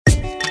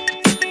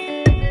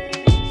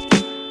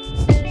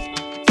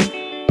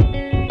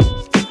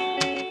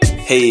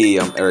Hey,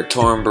 I'm Eric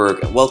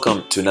Torenberg, and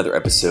welcome to another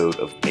episode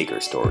of Maker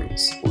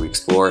Stories, where we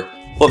explore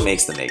what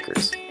makes them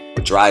makers,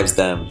 what drives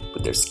them,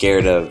 what they're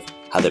scared of,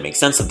 how they make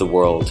sense of the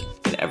world,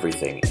 and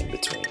everything in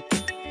between.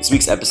 This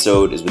week's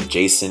episode is with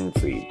Jason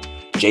Fried.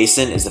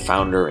 Jason is the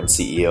founder and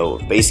CEO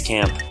of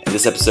Basecamp. In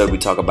this episode, we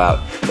talk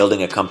about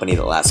building a company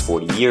that lasts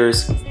 40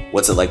 years,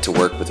 what's it like to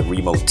work with a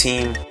remote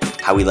team,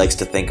 how he likes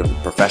to think of the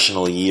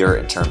professional year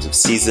in terms of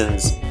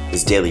seasons,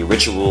 his daily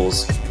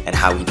rituals, and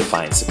how he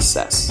defines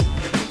success.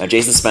 Now,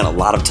 Jason spent a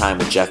lot of time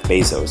with Jeff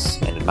Bezos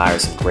and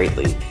admires him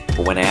greatly,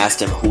 but when I asked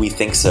him who he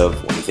thinks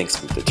of when he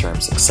thinks of the term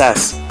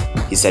success,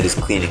 he said his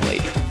cleaning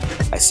lady.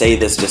 I say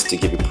this just to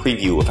give a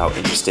preview of how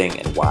interesting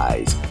and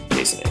wise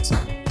Jason is.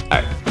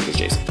 Alright, here's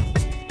Jason.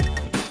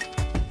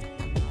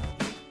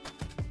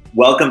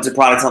 Welcome to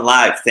Products on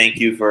Live. Thank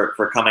you for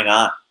coming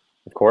on.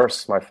 Of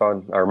course, my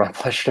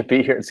pleasure to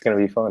be here. It's going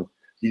to be fun.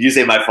 Did you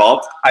say my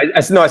fault?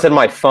 I said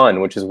my fun,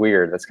 which is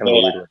weird. That's kind of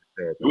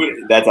weird.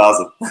 That's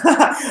awesome.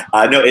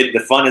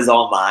 The fun is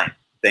all mine.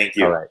 Thank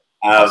you. All right.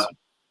 Awesome.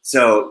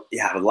 So, I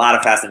have a lot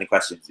of fascinating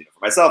questions, for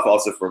myself,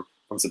 also from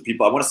some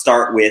people. I want to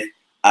start with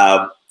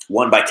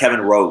one by Kevin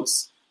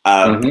Rose.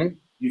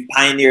 You've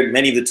pioneered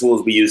many of the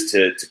tools we use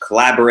to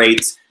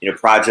collaborate,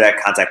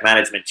 project, contact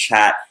management,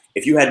 chat.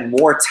 If you had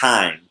more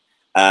time,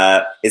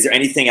 is there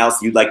anything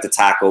else you'd like to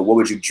tackle? What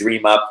would you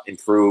dream up,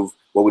 improve?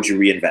 What would you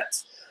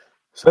reinvent?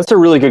 So that's a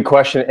really good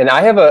question. And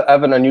I have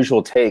an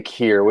unusual take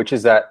here, which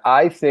is that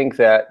I think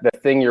that the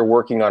thing you're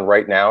working on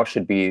right now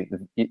should be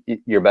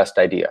your best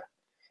idea.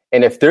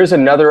 And if there's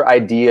another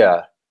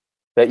idea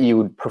that you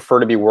would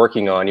prefer to be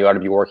working on, you ought to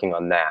be working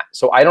on that.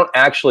 So I don't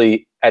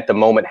actually, at the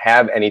moment,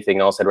 have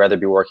anything else I'd rather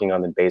be working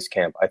on than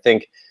Basecamp. I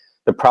think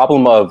the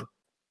problem of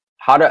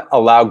how to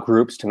allow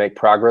groups to make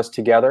progress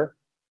together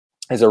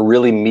is a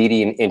really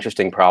meaty and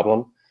interesting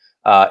problem.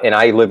 And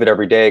I live it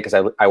every day because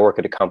I work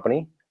at a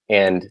company.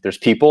 And there's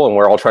people, and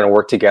we're all trying to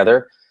work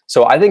together.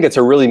 So I think it's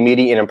a really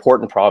meaty and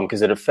important problem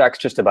because it affects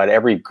just about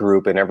every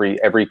group, and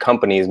every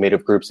company is made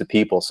of groups of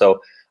people. So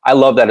I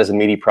love that as a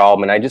meaty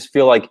problem. And I just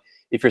feel like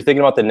if you're thinking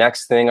about the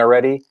next thing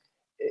already,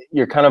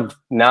 you're kind of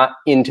not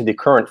into the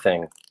current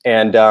thing.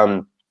 And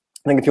I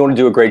think if you want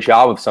to do a great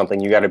job of something,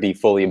 you got to be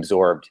fully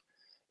absorbed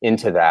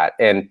into that.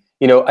 And,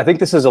 I think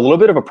this is a little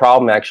bit of a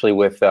problem actually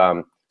with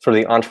sort of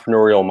the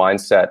entrepreneurial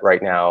mindset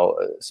right now,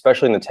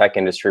 especially in the tech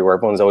industry, where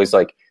everyone's always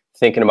like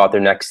thinking about their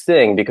next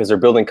thing because they're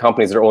building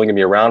companies that are only going to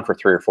be around for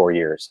 3 or 4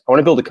 years. I want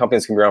to build a company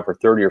that's going to be around for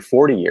 30 or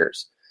 40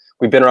 years.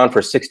 We've been around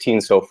for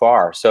 16 so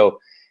far. So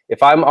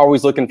if I'm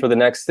always looking for the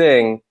next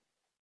thing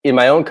in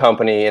my own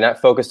company and not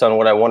focused on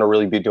what I want to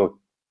really be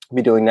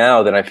doing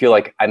now, then I feel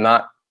like I'm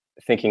not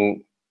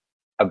thinking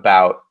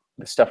about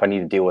the stuff I need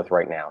to deal with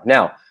right now.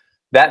 Now,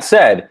 that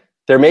said,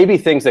 there may be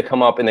things that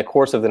come up in the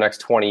course of the next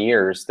 20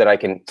 years that I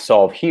can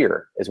solve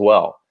here as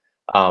well.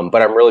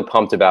 But I'm really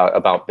pumped about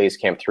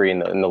Basecamp 3 in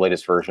the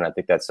latest version. I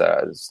think that's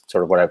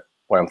sort of what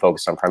I'm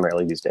focused on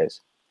primarily these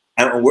days.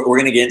 And we're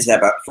going to get into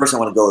that, but first I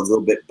want to go a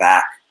little bit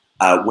back.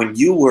 When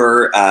you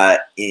were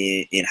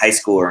in high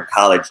school or in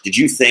college, did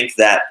you think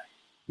that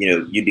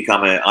you'd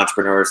become an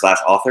entrepreneur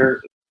 /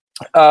 author?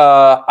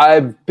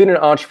 I've been an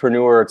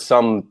entrepreneur at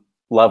some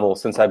level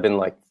since I've been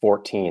like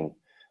 14.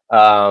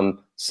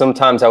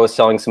 Sometimes I was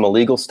selling some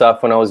illegal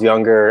stuff when I was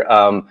younger.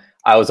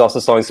 I was also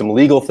selling some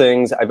legal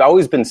things. I've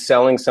always been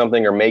selling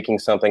something or making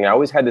something. I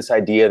always had this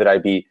idea that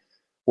I'd be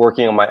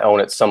working on my own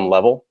at some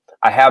level.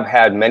 I have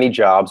had many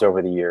jobs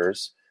over the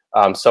years,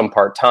 some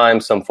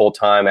part-time, some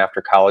full-time.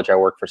 After college, I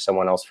worked for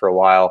someone else for a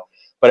while.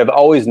 But I've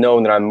always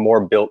known that I'm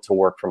more built to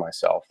work for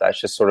myself. That's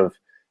just sort of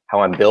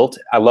how I'm built.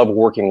 I love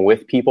working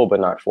with people, but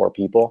not for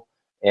people.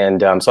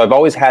 And so I've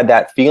always had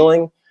that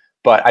feeling,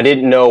 but I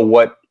didn't know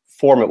what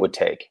form it would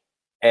take.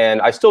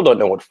 And I still don't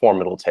know what form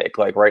it'll take.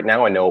 Like right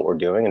now, I know what we're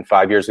doing. In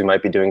 5 years, we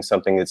might be doing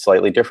something that's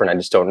slightly different. I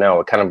just don't know.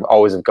 It kind of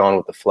always have gone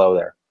with the flow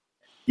there.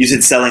 You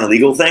said selling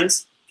illegal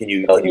things? Can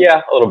you?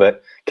 Yeah, a little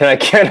bit. Can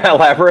I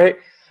elaborate?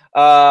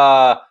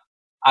 I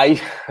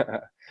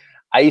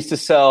used to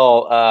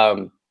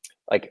sell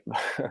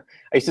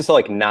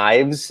like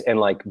knives and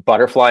like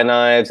butterfly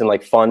knives and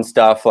like fun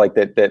stuff like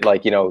that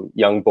like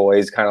young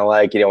boys kind of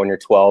like when you're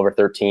 12 or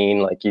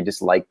 13, like you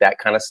just like that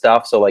kind of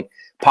stuff. So like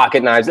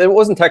pocket knives, it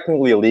wasn't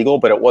technically illegal,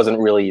 but it wasn't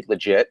really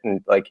legit,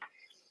 and like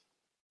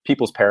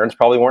people's parents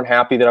probably weren't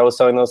happy that I was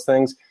selling those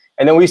things.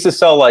 And then we used to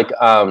sell like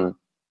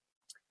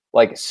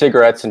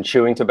cigarettes and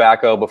chewing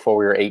tobacco before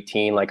we were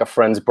 18. Like a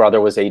friend's brother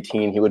was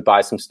 18, he would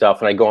buy some stuff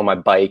and I'd go on my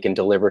bike and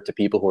deliver it to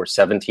people who were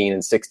 17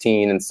 and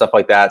 16 and stuff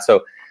like that.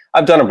 So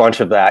I've done a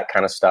bunch of that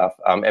kind of stuff.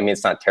 I mean,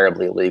 it's not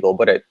terribly illegal,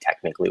 but it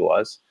technically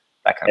was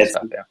that kind of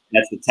stuff. Yeah,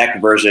 that's the tech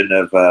version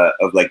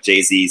of like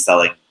Jay-Z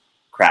selling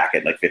crack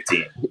at like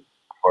 15.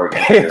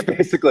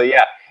 Basically,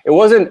 yeah. It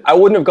wasn't. I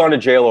wouldn't have gone to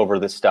jail over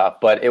this stuff,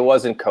 but it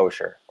wasn't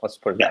kosher. Let's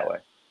put it that way.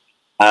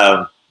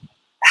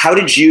 How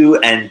did you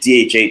and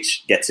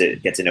DHH get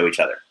to know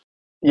each other?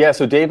 Yeah,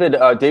 so David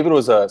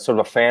was a sort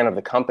of a fan of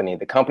the company.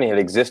 The company had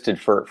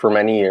existed for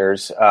many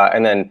years,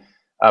 and then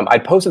I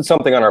posted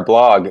something on our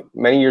blog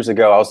many years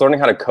ago. I was learning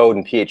how to code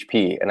in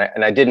PHP,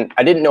 and I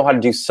didn't know how to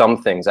do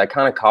some things. I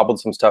kind of cobbled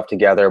some stuff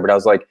together, but I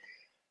was like,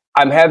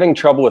 I'm having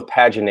trouble with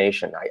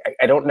pagination.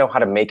 I don't know how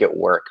to make it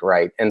work,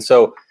 right? And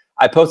so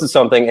I posted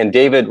something, and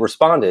David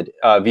responded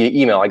via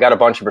email. I got a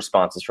bunch of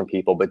responses from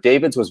people, but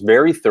David's was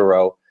very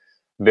thorough,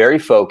 very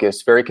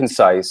focused, very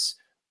concise,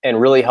 and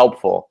really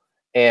helpful.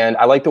 And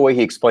I liked the way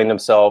he explained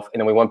himself.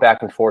 And then we went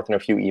back and forth in a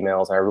few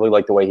emails. And I really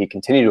liked the way he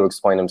continued to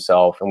explain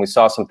himself. And we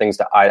saw some things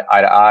eye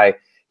to eye.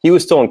 He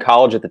was still in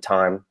college at the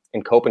time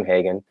in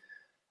Copenhagen.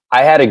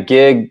 I had a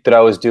gig that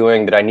I was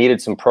doing that I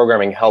needed some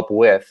programming help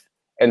with.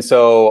 And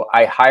so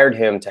I hired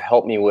him to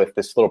help me with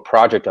this little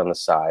project on the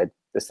side,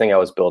 this thing I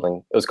was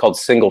building. It was called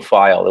Single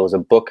File. It was a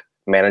book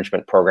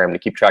management program to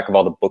keep track of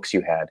all the books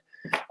you had.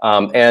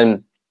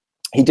 And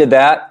he did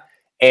that.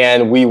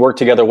 And we worked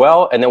together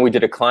well. And then we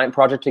did a client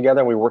project together,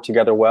 and we worked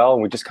together well.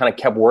 And we just kind of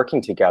kept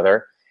working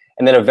together.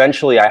 And then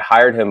eventually I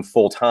hired him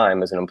full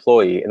time as an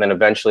employee. And then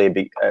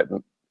eventually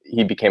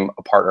he became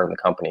a partner in the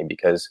company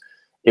because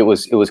it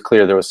was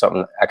clear there was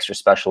something extra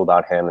special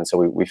about him. And so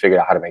we figured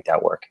out how to make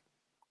that work.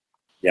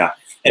 Yeah.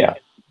 And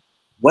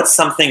what's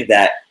something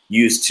that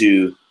you used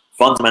to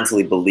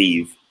fundamentally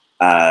believe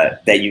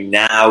that you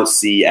now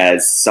see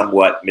as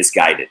somewhat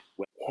misguided?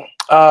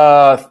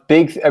 That's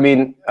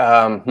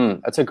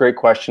a great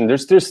question.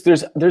 There's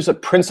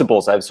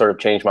principles I've sort of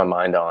changed my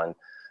mind on,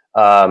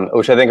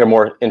 which I think are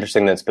more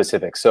interesting than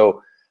specific.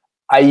 So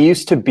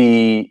when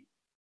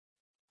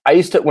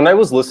I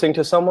was listening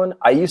to someone,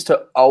 I used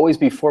to always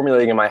be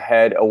formulating in my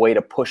head a way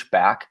to push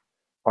back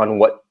on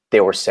what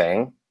they were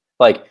saying.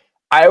 Like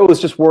I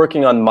was just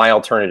working on my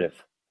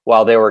alternative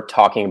while they were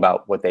talking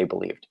about what they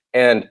believed.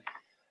 And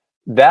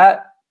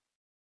that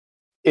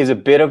is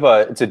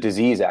it's a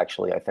disease,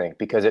 actually, I think,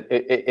 because it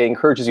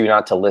encourages you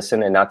not to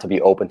listen and not to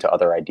be open to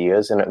other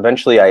ideas. And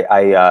eventually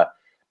I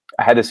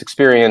had this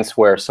experience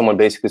where someone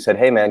basically said,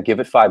 hey man,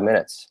 give it 5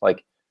 minutes.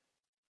 Like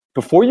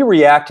before you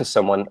react to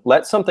someone,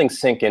 let something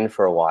sink in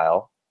for a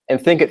while and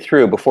think it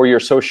through before you're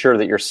so sure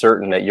that you're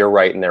certain that you're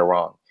right and they're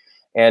wrong.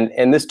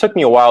 And this took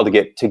me a while to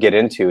get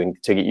into and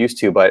to get used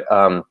to, but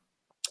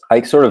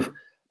I sort of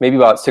maybe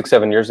about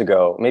 6-7 years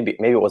ago, maybe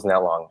it wasn't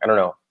that long. I don't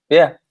know.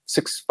 Yeah.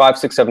 5,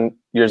 6, 7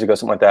 years ago,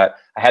 something like that.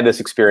 I had this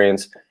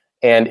experience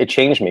and it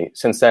changed me.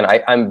 Since then,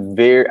 I'm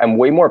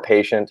way more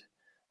patient.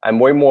 I'm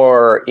way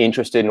more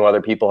interested in what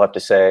other people have to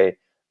say.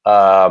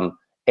 And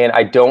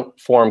I don't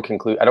come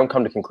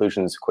to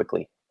conclusions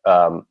quickly.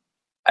 I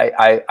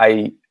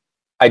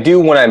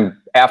do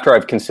after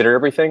I've considered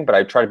everything, but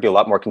I try to be a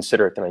lot more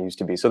considerate than I used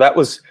to be. So I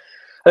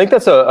think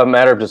that's a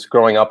matter of just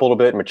growing up a little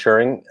bit and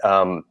maturing.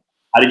 How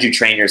did you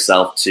train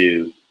yourself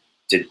to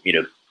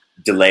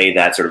delay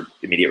that sort of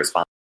immediate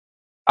response?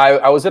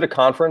 I was at a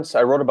conference.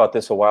 I wrote about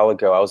this a while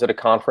ago. I was at a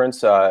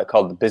conference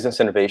called the Business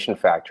Innovation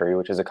Factory,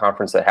 which is a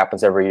conference that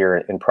happens every year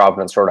in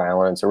Providence, Rhode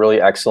Island. It's a really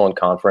excellent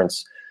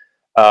conference.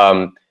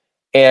 And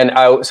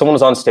someone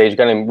was on stage, a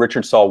guy named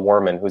Richard Saul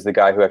Wurman, who's the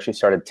guy who actually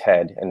started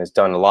TED and has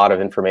done a lot of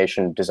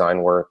information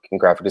design work and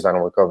graphic design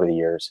work over the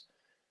years.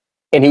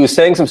 And he was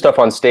saying some stuff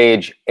on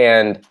stage.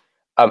 And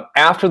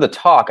after the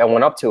talk, I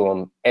went up to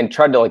him and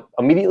tried to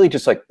immediately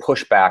just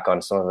push back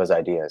on some of his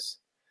ideas.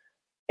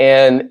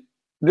 And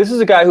this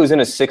is a guy who was in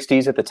his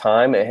 60s at the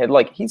time and had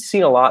he's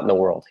seen a lot in the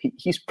world.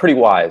 He's pretty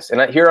wise.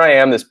 And here I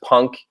am, this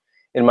punk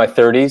in my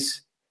 30s,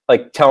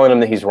 telling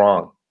him that he's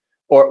wrong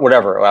or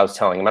whatever I was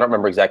telling him. I don't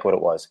remember exactly what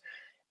it was.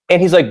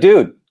 And he's like,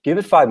 dude, give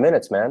it 5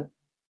 minutes, man.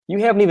 You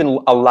haven't even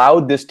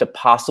allowed this to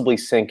possibly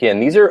sink in.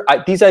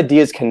 These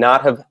ideas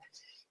cannot have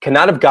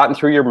gotten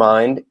through your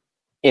mind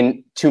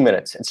in 2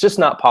 minutes. It's just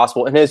not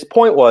possible. And his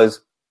point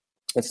was,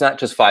 it's not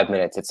just 5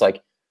 minutes. It's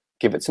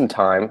give it some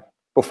time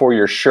before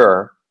you're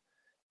sure.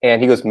 And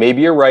he goes,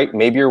 maybe you're right,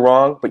 maybe you're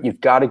wrong, but you've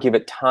got to give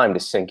it time to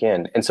sink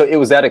in. And so it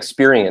was that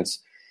experience.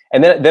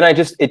 And then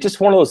it's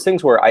just one of those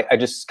things where I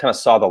just kind of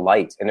saw the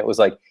light, and it was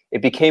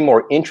it became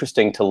more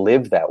interesting to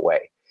live that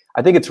way.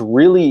 I think it's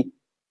really,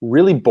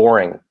 really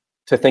boring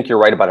to think you're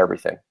right about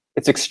everything.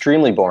 It's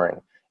extremely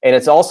boring. And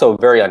it's also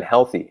very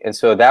unhealthy. And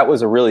so that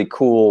was a really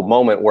cool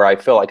moment where I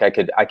feel like I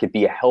could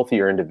be a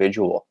healthier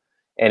individual.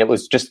 And it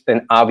was just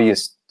an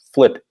obvious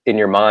flip in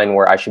your mind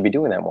where I should be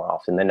doing that more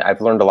often. And I've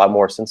learned a lot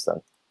more since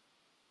then.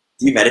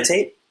 Do you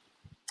meditate?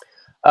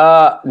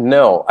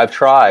 No, I've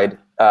tried,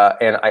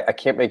 and I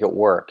can't make it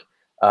work.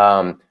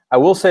 I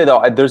will say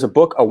though, there's a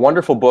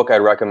wonderful book I'd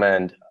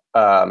recommend.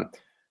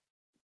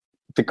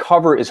 The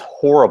cover is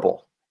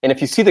horrible. And if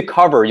you see the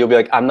cover, you'll be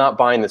like, I'm not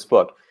buying this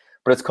book.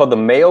 But it's called The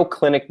Mayo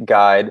Clinic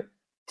Guide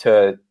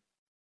to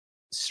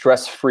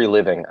Stress-Free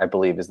Living, I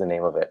believe is the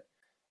name of it.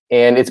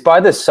 And it's by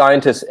this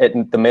scientist at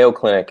the Mayo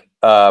Clinic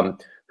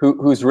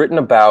who's written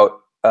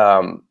about,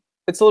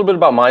 it's a little bit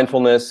about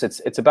mindfulness.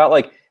 It's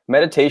about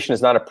meditation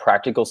is not a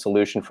practical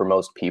solution for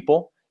most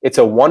people. It's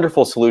a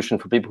wonderful solution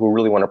for people who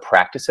really want to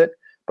practice it,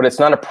 but it's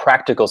not a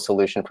practical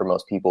solution for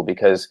most people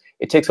because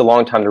it takes a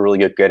long time to really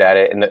get good at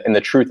it. And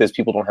the truth is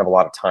people don't have a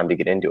lot of time to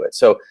get into it.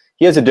 So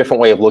he has a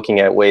different way of looking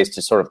at ways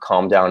to sort of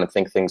calm down and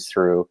think things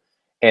through.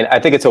 And I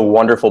think it's a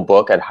wonderful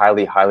book. I'd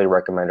highly, highly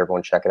recommend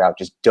everyone check it out.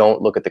 Just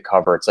don't look at the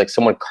cover. It's like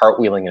someone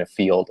cartwheeling in a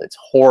field. It's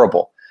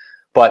horrible.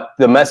 But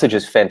the message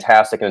is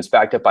fantastic, and it's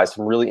backed up by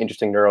some really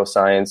interesting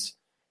neuroscience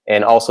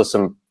and also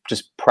some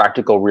just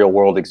practical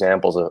real-world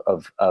examples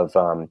of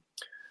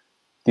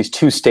these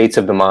two states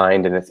of the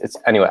mind. And it's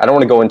anyway, I don't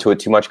want to go into it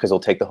too much because it'll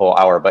take the whole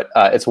hour, but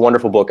it's a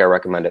wonderful book. I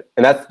recommend it.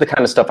 And that's the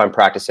kind of stuff I'm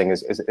practicing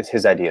is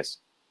his ideas.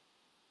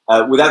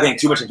 Without getting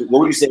too much into it,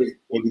 what would you say is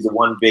maybe the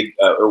one big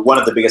or one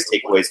of the biggest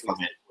takeaways from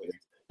it?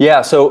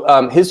 Yeah.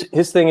 So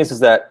his thing is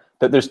that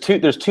there's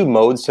two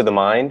modes to the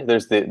mind.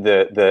 There's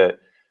the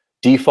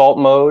default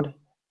mode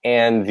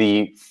and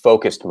the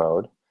focused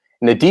mode.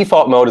 And the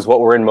default mode is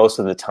what we're in most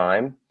of the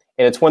time.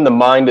 And it's when the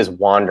mind is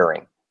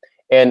wandering.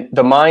 And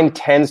the mind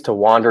tends to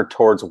wander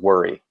towards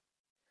worry.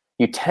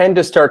 You tend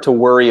to start to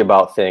worry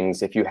about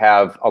things if you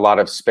have a lot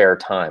of spare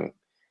time.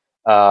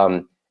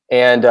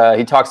 And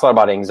he talks a lot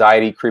about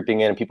anxiety creeping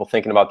in and people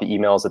thinking about the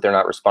emails that they're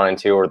not responding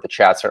to, or the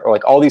chats, or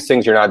like all these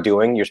things you're not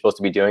doing, you're supposed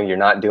to be doing, you're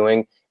not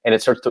doing. And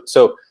it starts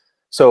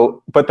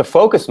to, but the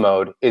focus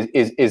mode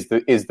is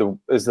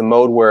the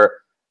mode where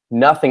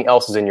nothing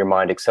else is in your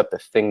mind except the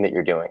thing that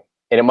you're doing.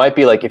 And it might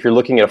be like if you're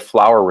looking at a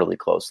flower really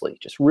closely,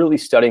 just really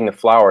studying the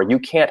flower, you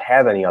can't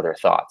have any other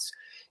thoughts.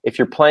 If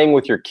you're playing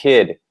with your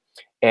kid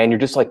and you're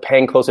just like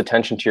paying close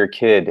attention to your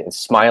kid and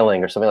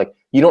smiling or something, like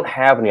you don't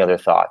have any other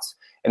thoughts.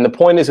 And the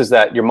point is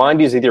that your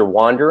mind is either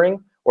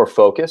wandering or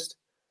focused.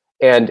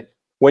 And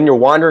when you're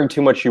wandering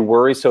too much, you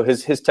worry. So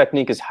his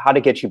technique is how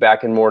to get you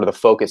back in more to the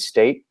focused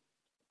state.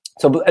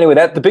 So anyway,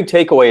 the big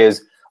takeaway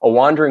is a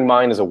wandering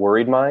mind is a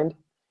worried mind.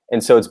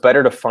 And so it's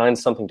better to find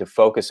something to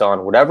focus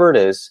on, whatever it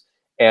is.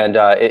 And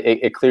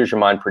it clears your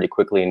mind pretty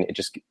quickly, and it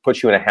just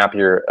puts you in a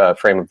happier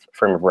frame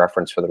of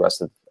reference for the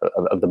rest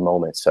of the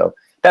moment. So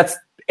that's,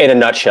 in a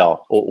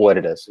nutshell, what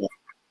it is. Yeah.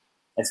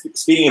 And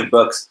speaking of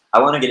books, I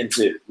want to get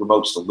into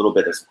remote just a little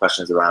bit. There's some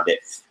questions around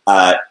it.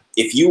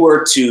 If you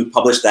were to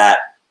publish that,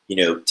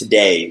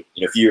 today,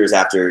 a few years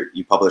after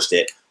you published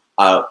it,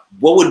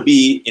 what would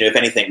be, if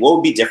anything, what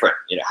would be different?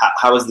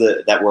 How has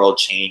that world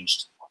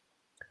changed?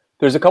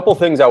 There's a couple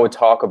things I would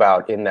talk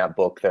about in that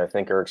book that I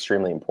think are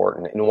extremely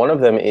important. And one of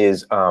them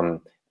is the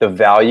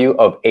value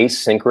of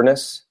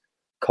asynchronous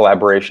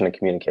collaboration and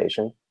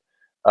communication.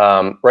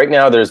 Right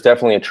now, there's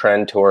definitely a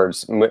trend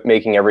towards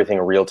making everything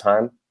real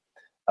time,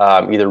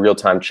 either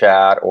real-time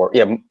chat or,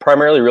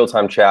 primarily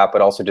real-time chat,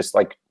 but also just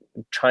like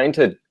trying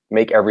to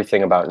make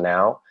everything about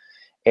now.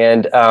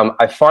 And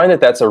I find that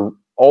that's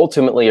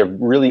ultimately a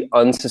really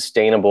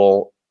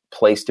unsustainable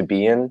place to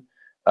be in.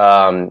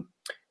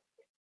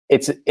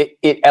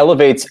 It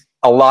elevates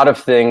a lot of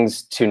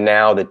things to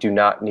now that do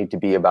not need to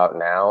be about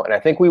now. And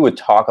I think we would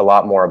talk a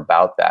lot more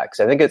about that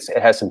because I think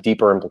it has some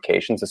deeper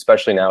implications,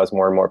 especially now as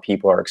more and more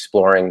people are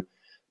exploring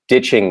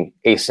ditching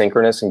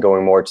asynchronous and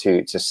going more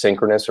to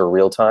synchronous or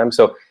real time.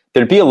 So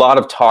there'd be a lot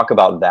of talk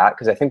about that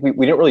because I think we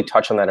didn't really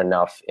touch on that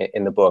enough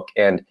in the book.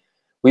 And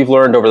we've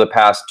learned over the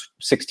past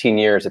 16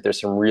 years that there's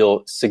some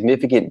real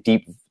significant,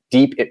 deep,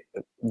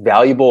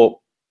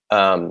 valuable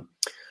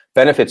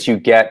benefits you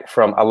get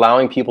from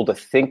allowing people to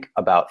think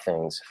about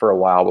things for a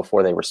while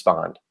before they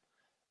respond.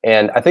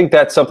 And I think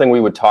that's something we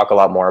would talk a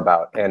lot more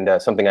about,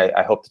 and something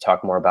I hope to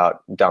talk more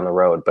about down the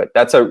road. But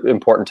that's an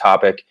important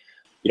topic.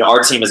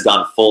 Our team has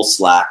gone full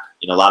Slack.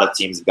 A lot of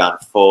teams have gone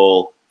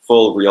full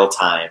real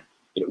time.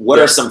 What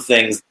are some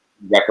things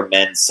you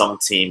recommend some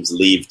teams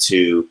leave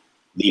to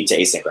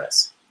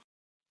asynchronous?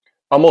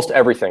 Almost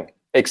everything,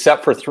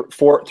 except for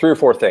three or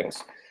four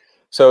things.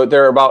 So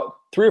there are about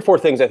 3 or 4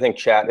 things I think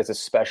chat is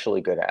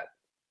especially good at.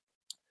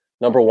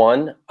 Number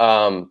one,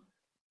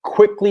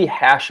 quickly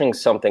hashing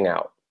something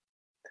out.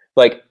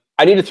 Like,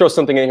 I need to throw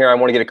something in here. I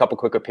want to get a couple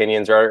quick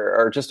opinions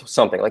or just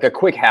something like a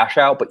quick hash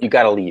out, but you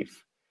got to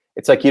leave.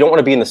 It's like, you don't want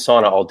to be in the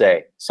sauna all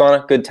day.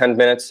 Sauna, good 10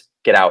 minutes,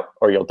 get out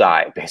or you'll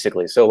die,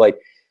 basically. So like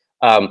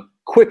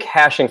quick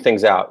hashing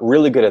things out,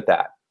 really good at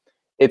that.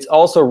 It's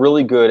also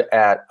really good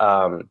at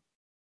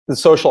the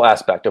social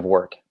aspect of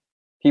work.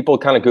 People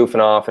kind of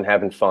goofing off and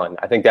having fun.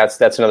 I think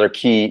that's another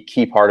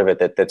key part of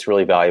it that's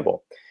really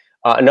valuable.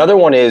 Another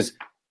one is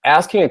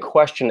asking a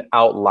question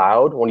out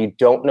loud when you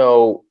don't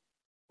know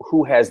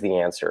who has the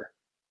answer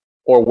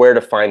or where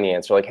to find the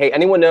answer. Like, hey,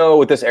 anyone know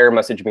what this error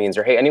message means?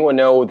 Or hey, anyone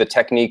know the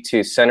technique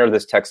to center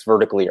this text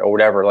vertically or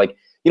whatever? Like,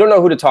 you don't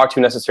know who to talk to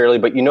necessarily,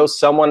 but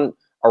someone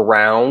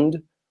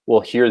around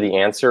will hear the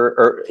answer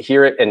or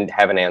hear it and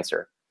have an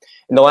answer.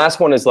 And the last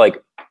one is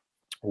like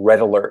red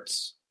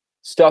alerts.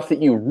 Stuff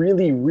that you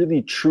really,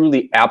 really,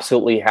 truly,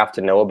 absolutely have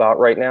to know about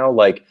right now,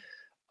 like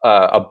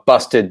a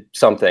busted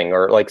something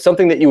or like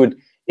something that you would,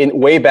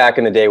 way back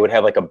in the day, would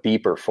have like a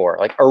beeper for,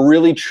 like a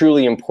really,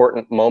 truly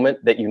important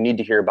moment that you need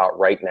to hear about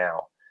right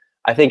now.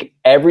 I think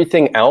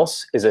everything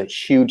else is a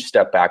huge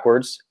step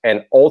backwards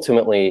and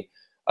ultimately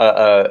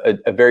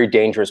a very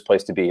dangerous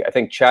place to be. I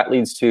think chat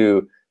leads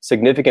to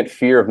significant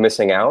fear of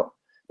missing out.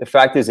 The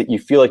fact is that you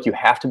feel like you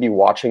have to be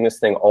watching this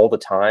thing all the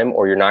time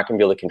or you're not going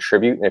to be able to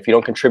contribute. And if you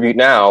don't contribute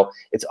now,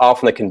 it's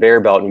off on the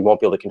conveyor belt and you won't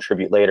be able to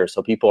contribute later.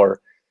 So people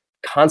are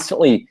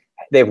constantly,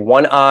 they have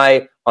one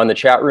eye on the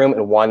chat room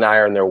and one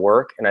eye on their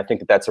work. And I think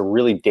that that's a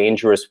really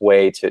dangerous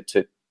way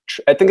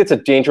I think it's a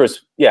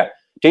dangerous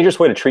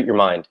way to treat your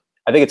mind.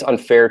 I think it's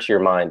unfair to your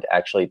mind,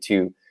 actually,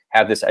 to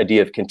have this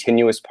idea of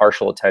continuous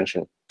partial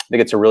attention. I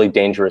think it's a really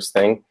dangerous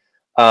thing.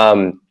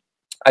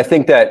 I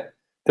think that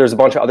there's a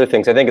bunch of other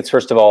things. I think it's,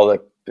 first of all,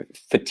 like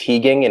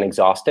fatiguing and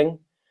exhausting.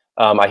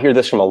 I hear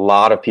this from a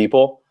lot of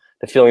people,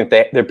 the feeling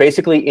that they're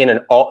basically in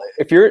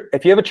if you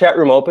have a chat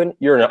room open,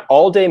 you're in an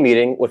all-day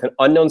meeting with an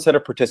unknown set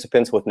of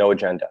participants with no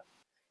agenda.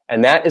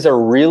 And that is a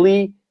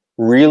really,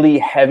 really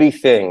heavy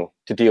thing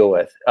to deal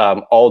with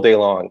all day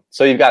long.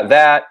 So you've got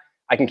that.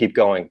 I can keep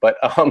going. But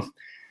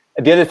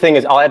the other thing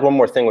is, I'll add one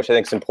more thing, which I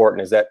think is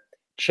important, is that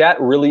chat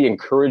really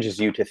encourages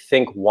you to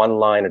think one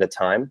line at a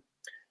time.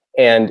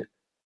 And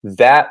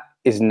that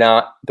is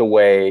not the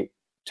way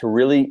to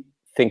really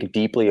think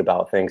deeply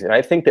about things. And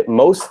I think that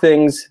most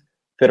things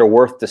that are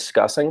worth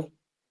discussing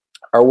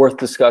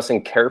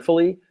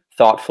carefully,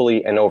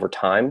 thoughtfully, and over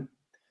time.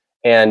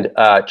 And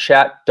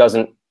chat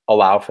doesn't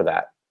allow for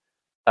that.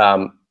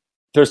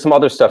 There's some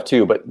other stuff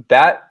too, but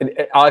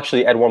I'll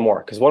actually add one more,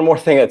 because one more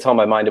thing that's on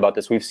my mind about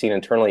this we've seen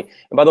internally.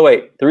 And by the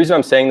way, the reason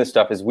I'm saying this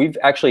stuff is we've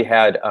actually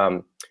had,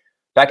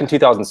 back in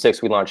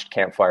 2006, we launched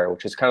Campfire,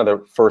 which is kind of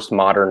the first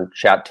modern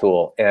chat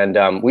tool.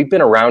 And we've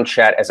been around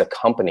chat as a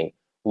company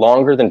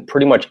longer than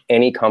pretty much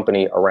any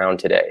company around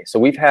today. So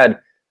we've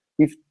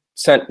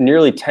sent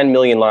nearly 10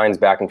 million lines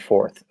back and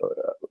forth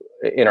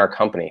in our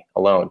company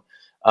alone.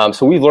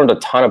 So we've learned a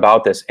ton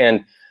about this.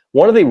 And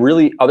one of the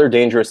really other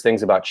dangerous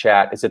things about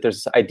chat is that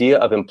there's this idea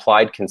of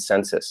implied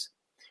consensus,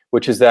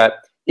 which is that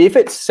if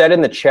it's said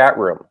in the chat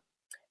room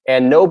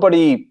and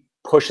nobody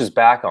pushes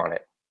back on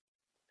it,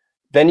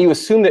 then you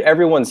assume that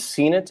everyone's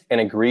seen it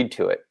and agreed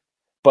to it.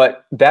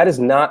 But that is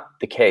not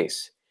the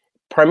case,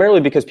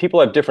 primarily because people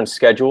have different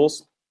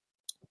schedules.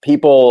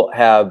 People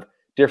have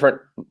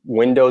different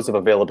windows of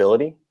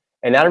availability,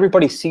 and not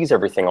everybody sees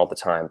everything all the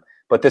time.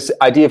 But this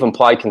idea of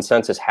implied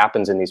consensus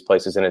happens in these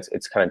places, and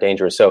it's kind of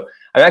dangerous. So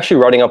I'm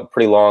actually writing up a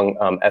pretty long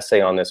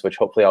essay on this, which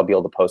hopefully I'll be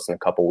able to post in a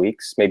couple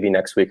weeks, maybe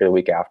next week or the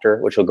week after,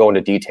 which will go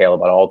into detail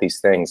about all these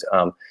things.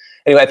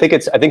 Anyway, I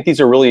think these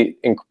are really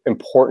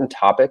important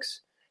topics,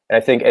 and I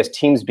think as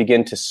teams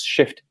begin to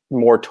shift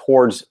more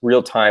towards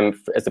real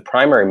time as the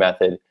primary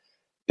method,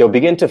 they'll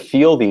begin to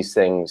feel these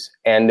things,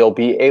 and they'll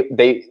be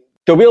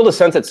able to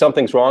sense that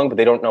something's wrong, but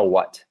they don't know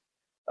what.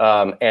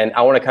 And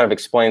I want to kind of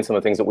explain some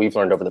of the things that we've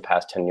learned over the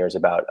past 10 years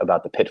about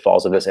the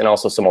pitfalls of this, and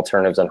also some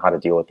alternatives on how to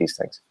deal with these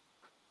things.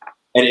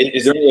 And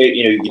is there any way,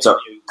 you can talk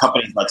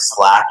companies like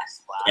Slack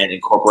and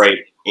incorporate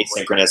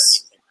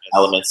asynchronous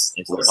elements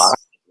into the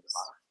box?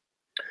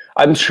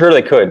 I'm sure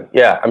they could.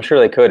 Yeah, I'm sure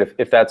they could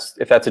if that's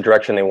a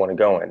direction they want to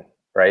go in,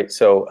 right?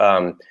 So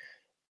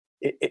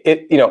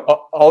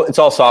it's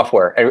all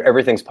software.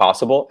 Everything's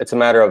possible. It's a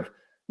matter of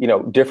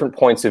different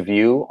points of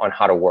view on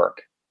how to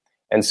work.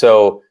 And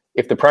so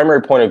if the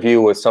primary point of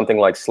view with something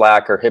like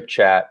Slack or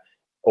HipChat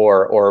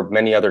or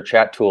many other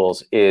chat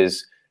tools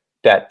is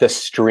that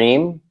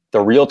the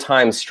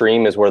real-time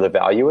stream is where the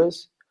value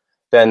is,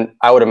 then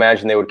I would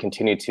imagine they would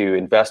continue to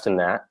invest in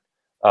that.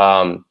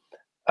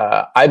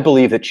 I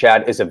believe that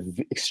chat is an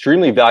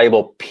extremely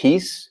valuable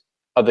piece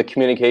of the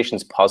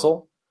communications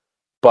puzzle,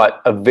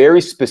 but a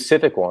very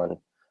specific one.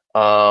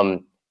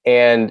 I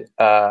think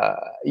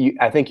you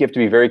have to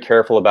be very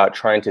careful about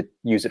trying to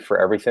use it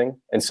for everything.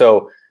 And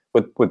so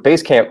with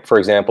Basecamp, for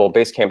example,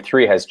 Basecamp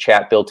 3 has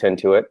chat built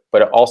into it,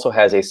 but it also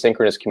has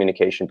asynchronous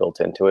communication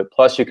built into it.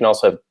 Plus, you can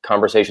also have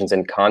conversations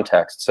in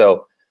context.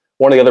 So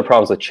one of the other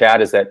problems with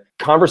chat is that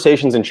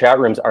conversations in chat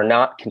rooms are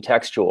not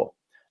contextual.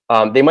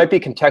 They might be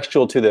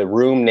contextual to the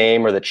room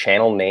name or the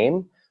channel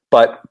name,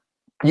 but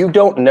you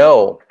don't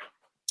know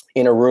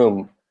in a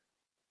room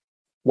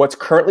what's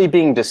currently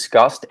being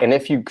discussed. And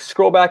if you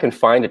scroll back and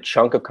find a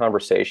chunk of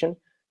conversation,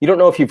 you don't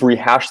know if you've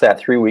rehashed that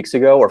 3 weeks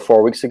ago or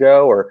 4 weeks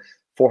ago or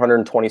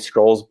 420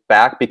 scrolls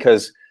back,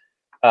 because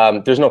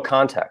there's no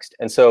context.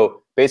 And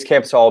so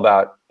Basecamp is all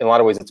about, in a lot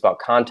of ways, it's about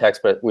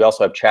context, but we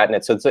also have chat in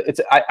it. So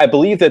I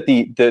believe that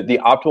the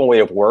optimal way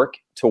of work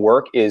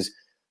is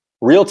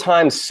real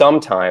time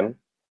sometime,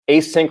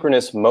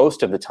 asynchronous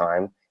most of the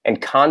time,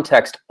 and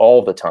context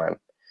all the time.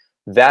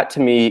 That to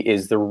me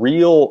is the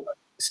real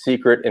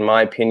secret, in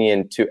my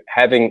opinion, to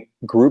having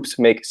groups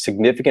make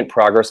significant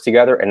progress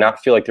together and not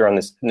feel like they're on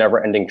this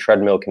never-ending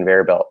treadmill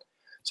conveyor belt.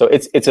 So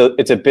it's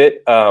a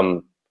bit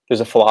there's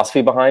a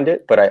philosophy behind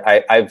it, but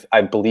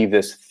I believe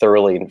this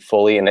thoroughly and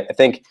fully. And I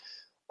think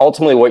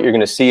ultimately what you're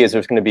going to see is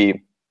there's going to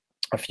be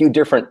a few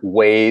different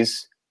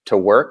ways to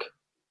work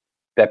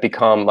that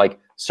become like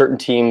certain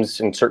teams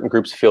and certain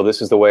groups feel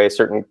this is the way,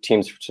 certain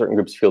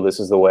groups feel this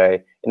is the way,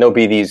 and there'll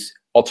be these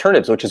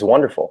alternatives, which is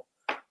wonderful.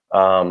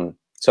 So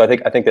I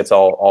think that's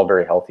all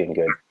very healthy and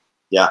good.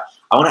 Yeah,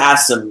 I want to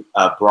ask some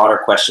broader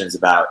questions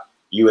about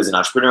you as an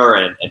entrepreneur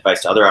and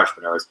advice to other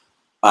entrepreneurs.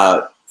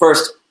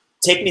 First,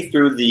 take me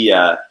through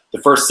the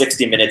first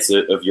 60 minutes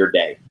of your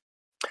day.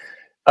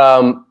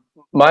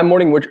 My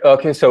morning,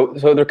 so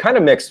they're kind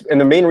of mixed.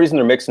 And the main reason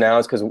they're mixed now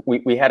is because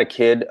we had a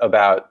kid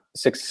about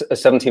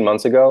 17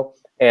 months ago.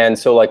 And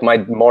so like my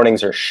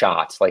mornings are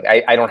shot. Like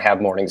I don't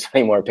have mornings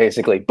anymore,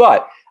 basically.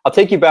 But I'll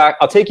take you back.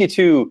 I'll take you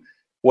to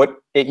what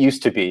it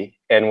used to be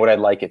and what I'd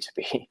like it to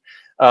be.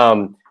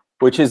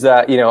 Which is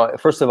that,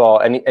 first of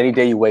all, any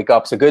day you wake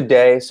up is a good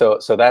day. So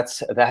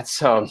that's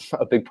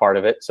a big part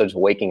of it. So just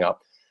waking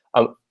up.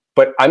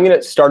 But I'm going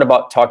to start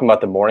talking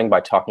about the morning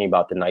by talking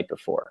about the night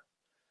before,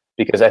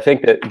 because I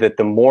think that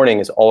the morning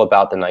is all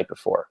about the night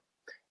before.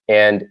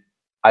 And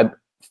I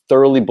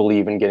thoroughly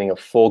believe in getting a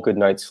full good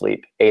night's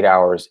sleep, 8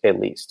 hours at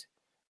least,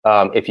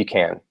 if you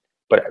can,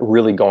 but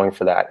really going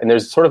for that. And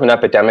there's sort of an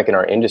epidemic in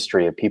our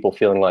industry of people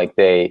feeling like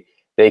they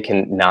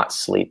can not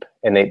sleep,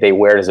 and they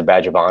wear it as a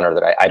badge of honor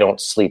that I don't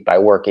sleep. I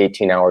work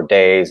 18-hour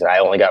days and I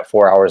only got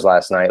 4 hours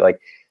last night.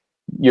 Like,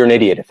 you're an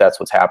idiot if that's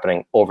what's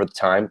happening over the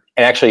time.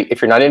 And actually,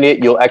 if you're not an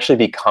idiot, you'll actually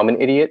become an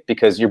idiot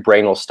because your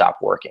brain will stop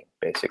working,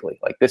 basically.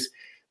 Like, this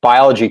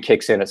biology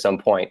kicks in at some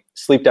point.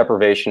 Sleep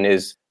deprivation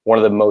is one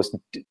of the most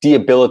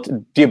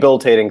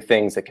debilitating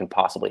things that can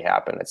possibly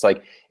happen. It's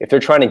like if they're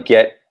trying to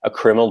get a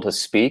criminal to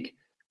speak,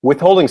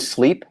 withholding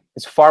sleep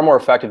is far more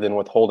effective than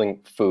withholding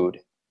food.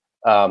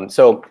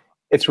 So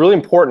it's really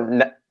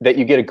important that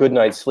you get a good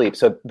night's sleep.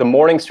 So the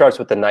morning starts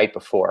with the night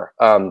before.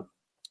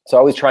 So I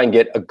always try and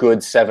get a good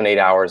 7-8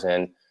 hours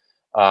in.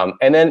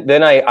 And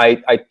then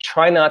I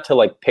try not to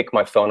like pick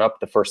my phone up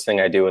the first thing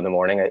I do in the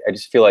morning. I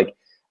just feel like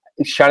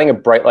shining a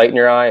bright light in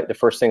your eye the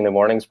first thing in the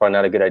morning is probably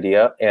not a good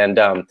idea. And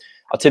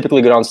I'll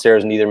typically go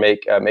downstairs and either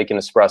make an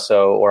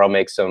espresso, or I'll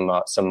make some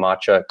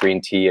matcha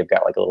green tea. I've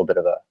got like a little bit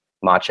of a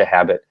matcha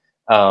habit.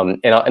 And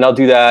I'll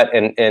do that,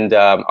 and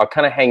I'll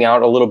kind of hang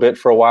out a little bit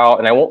for a while,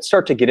 and I won't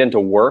start to get into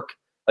work,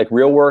 like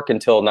real work,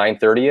 until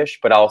 9:30ish.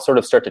 But I'll sort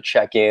of start to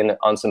check in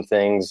on some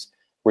things,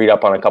 read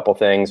up on a couple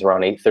things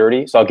around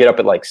 8:30. So I'll get up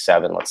at like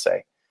 7, let's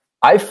say.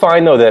 I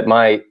find though that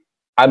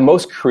I'm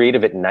most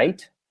creative at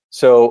night,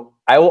 so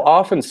I will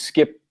often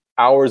skip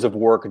hours of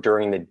work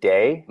during the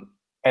day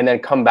and then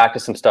come back to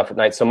some stuff at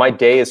night. So my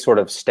day is sort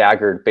of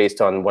staggered based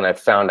on when I've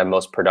found I'm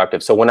most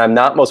productive. So when I'm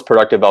not most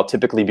productive, I'll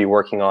typically be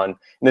working on, and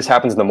this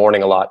happens in the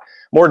morning a lot,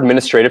 more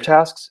administrative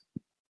tasks,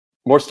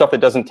 more stuff that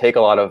doesn't take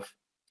a lot of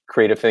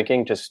creative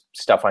thinking, just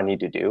stuff I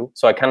need to do.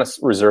 So I kind of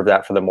reserve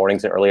that for the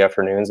mornings and early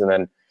afternoons. And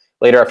then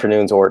later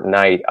afternoons or at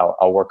night,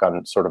 I'll work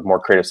on sort of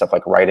more creative stuff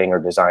like writing or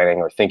designing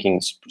or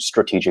thinking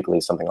strategically,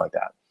 something like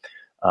that.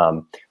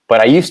 But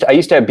I used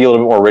to be a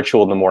little bit more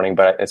ritual in the morning,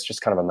 but it's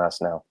just kind of a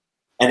mess now.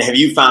 And have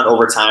you found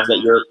over time that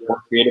you're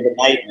more creative at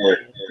night, or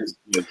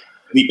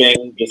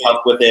sleeping just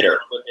help with it, or?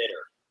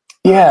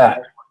 Yeah,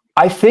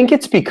 I think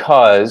it's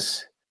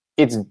because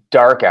it's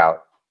dark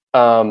out,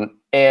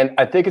 and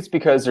I think it's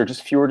because there are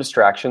just fewer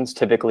distractions.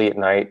 Typically at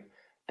night,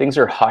 things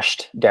are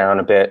hushed down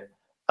a bit,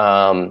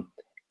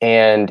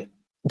 and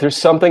there's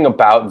something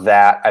about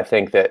that I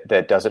think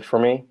that does it for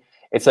me.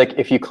 It's like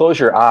if you close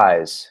your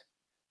eyes,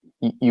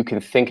 you can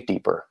think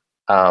deeper.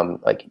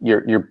 Like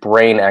your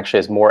brain actually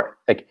has more,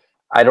 like,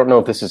 I don't know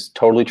if this is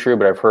totally true,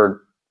 but I've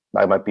heard,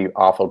 I might be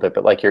off a little bit,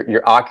 but like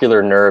your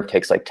ocular nerve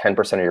takes like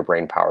 10% of your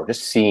brain power.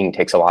 Just seeing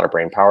takes a lot of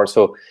brain power.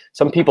 So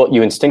some people,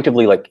 you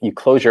instinctively, like, you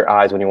close your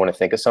eyes when you want to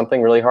think of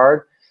something really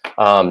hard.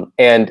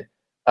 And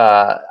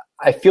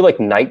I feel like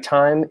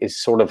nighttime is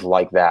sort of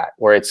like that,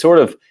 where it's sort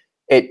of,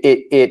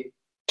 it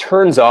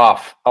turns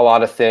off a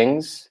lot of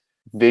things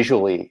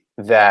visually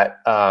that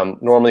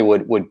normally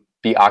would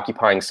be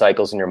occupying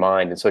cycles in your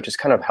mind. And so it just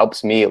kind of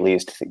helps me, at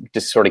least,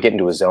 just sort of get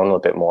into a zone a little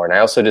bit more. And I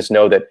also just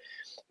know that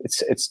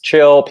it's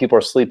chill. People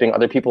are sleeping.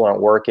 Other people aren't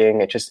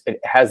working. It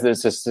has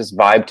this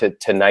vibe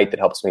to night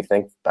that helps me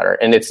think better.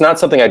 And it's not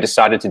something I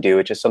decided to do.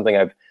 It's just something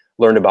I've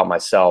learned about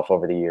myself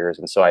over the years.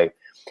 And so I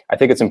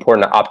think it's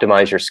important to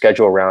optimize your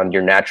schedule around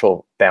your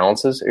natural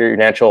balances or your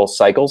natural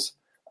cycles.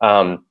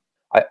 I'm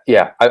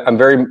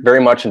very, very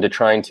much into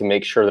trying to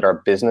make sure that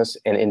our business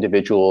and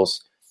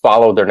individuals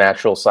follow their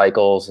natural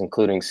cycles,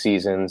 including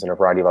seasons and a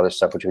variety of other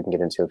stuff, which we can get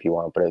into if you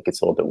want, but it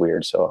gets a little bit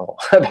weird. So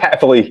I'll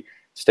happily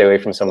stay away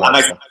from some of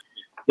that stuff.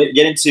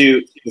 Get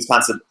into this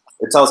concept.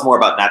 Tell us more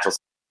about natural.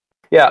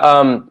 Yeah.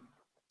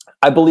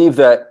 I believe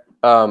that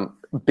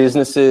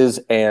businesses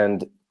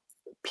and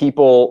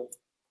people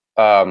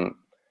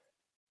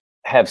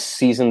have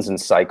seasons and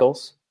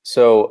cycles.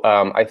 So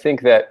I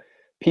think that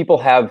people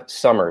have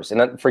summers,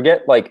 and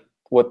forget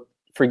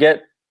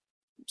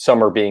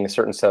summer being a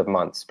certain set of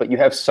months, but you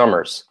have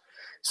summers.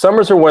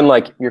 Summers are when,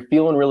 like, you're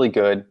feeling really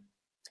good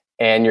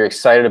and you're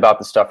excited about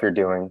the stuff you're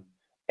doing,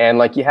 and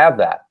like you have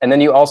that. And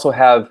then you also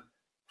have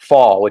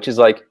fall, which is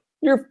like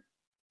you're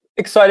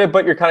excited,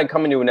 but you're kind of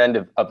coming to an end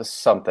of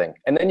something.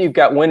 And then you've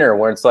got winter,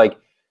 where it's like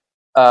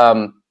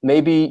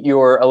maybe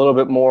you're a little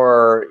bit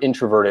more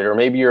introverted, or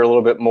maybe you're a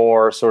little bit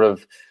more sort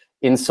of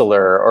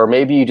insular, or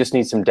maybe you just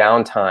need some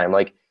downtime.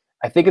 Like,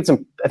 I think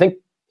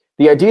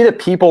the idea that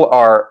people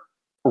are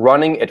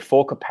running at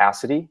full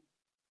capacity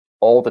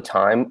all the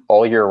time,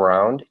 all year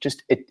round, it's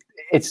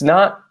just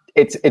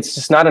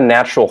not a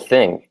natural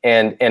thing.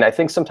 And I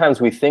think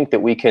sometimes we think that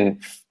we can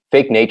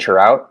fake nature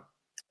out,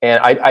 and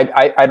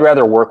I'd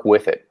rather work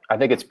with it. I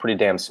think it's pretty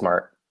damn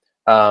smart.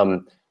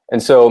 And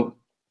so,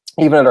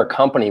 even at our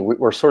company,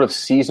 we're sort of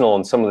seasonal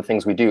in some of the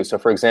things we do. So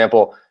for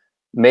example,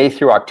 May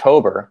through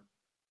October,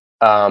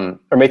 or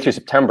May through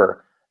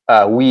September,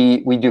 we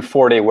do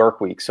 4-day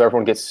work weeks. So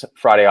everyone gets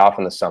Friday off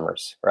in the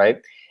summers,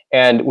 right?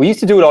 And we used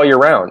to do it all year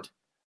round.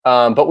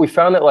 But we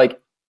found that like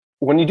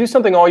when you do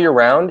something all year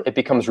round, it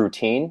becomes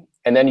routine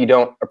and then you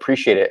don't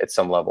appreciate it at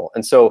some level.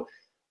 And so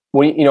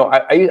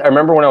I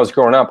remember when I was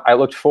growing up, I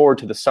looked forward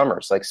to the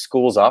summers, like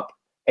school's up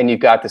and you've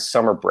got the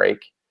summer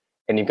break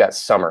and you've got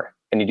summer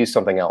and you do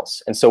something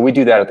else. And so we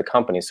do that at the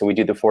company. So we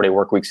do the 4-day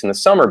work weeks in the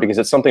summer because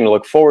it's something to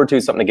look forward to,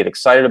 something to get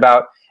excited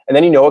about. And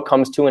then, it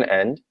comes to an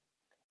end.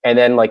 And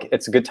then like,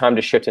 it's a good time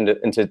to shift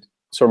into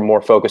sort of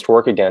more focused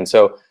work again.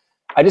 So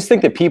I just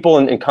think that people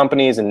in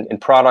companies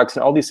and products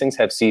and all these things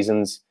have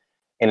seasons,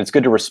 and it's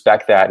good to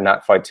respect that and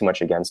not fight too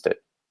much against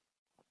it.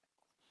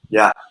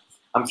 Yeah.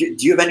 Do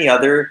you have any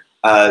other,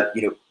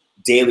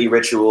 daily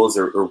rituals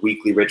or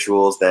weekly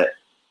rituals that,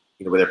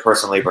 whether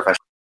personally or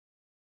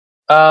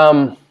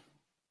professionally?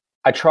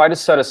 I try to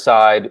set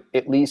aside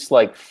at least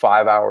like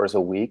 5 hours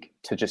a week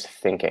to just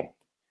thinking.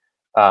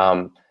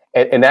 And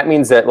that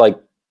means that like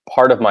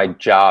part of my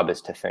job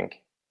is to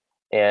think.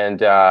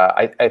 And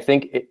I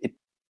think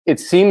it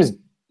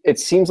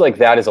seems like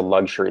that is a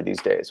luxury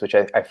these days, which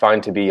I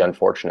find to be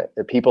unfortunate,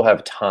 that people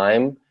have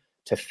time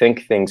to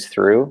think things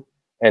through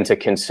and to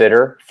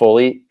consider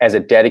fully as a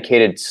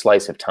dedicated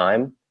slice of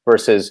time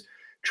versus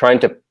trying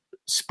to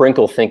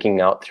sprinkle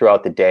thinking out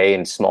throughout the day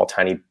in small,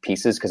 tiny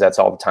pieces, because that's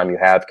all the time you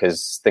have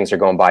because things are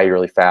going by you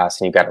really fast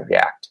and you've got to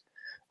react.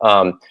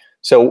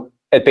 So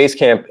at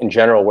Basecamp in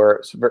general,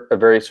 we're a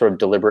very sort of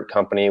deliberate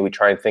company. We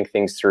try and think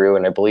things through,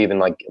 and I believe in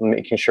like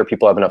making sure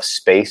people have enough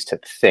space to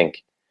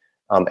think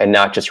and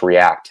not just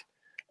react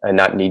and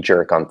not knee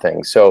jerk on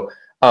things. So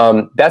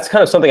that's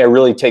kind of something I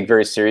really take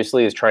very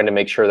seriously, is trying to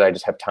make sure that I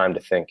just have time to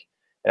think.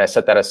 And I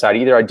set that aside.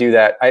 Either I do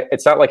that.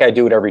 It's not like I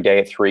do it every day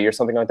at 3 or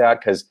something like that,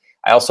 because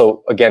I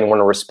also, again, want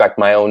to respect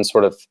my own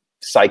sort of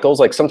cycles.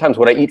 Like sometimes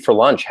what I eat for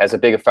lunch has a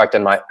big effect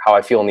on how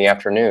I feel in the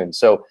afternoon.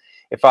 So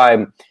if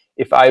I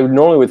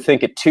normally would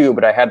think at 2,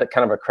 but I had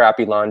kind of a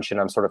crappy lunch and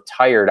I'm sort of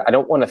tired, I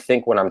don't want to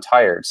think when I'm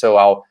tired. So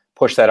I'll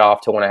push that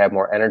off to when I have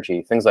more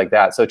energy, things like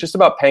that. So it's just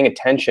about paying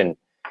attention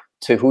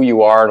to who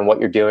you are and what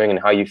you're doing and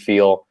how you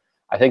feel.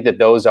 I think that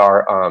those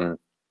are,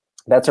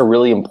 that's a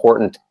really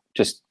important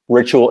just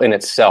ritual in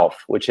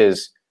itself, which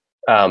is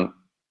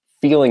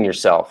feeling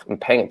yourself and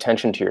paying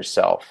attention to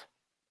yourself.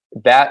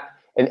 That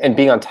and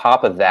being on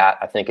top of that,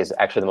 I think, is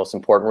actually the most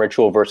important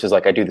ritual versus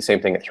like I do the same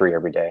thing at 3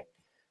 every day,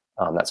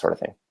 that sort of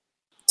thing.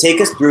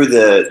 Take us through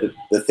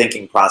the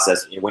thinking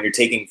process. When you're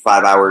taking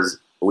 5 hours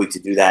a week to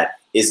do that,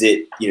 is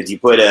it, do you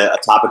put a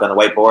topic on the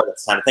whiteboard and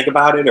it's time to think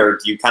about it, or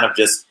do you kind of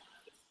just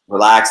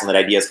relax and let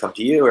ideas come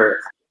to you? Or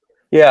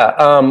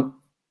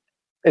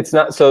it's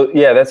not. So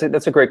yeah,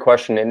 that's a great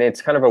question, and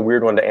it's kind of a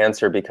weird one to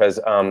answer because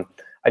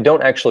I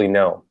don't actually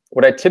know.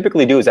 What I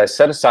typically do is I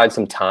set aside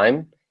some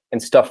time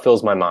and stuff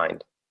fills my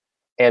mind,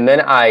 and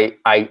then I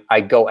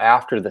go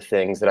after the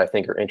things that I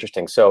think are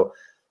interesting. So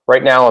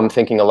right now I'm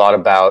thinking a lot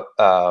about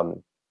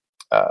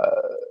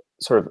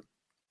sort of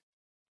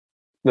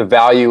the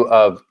value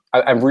of.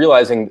 I'm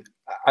realizing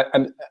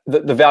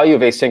the value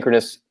of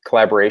asynchronous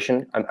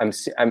collaboration.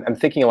 I'm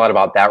thinking a lot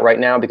about that right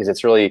now because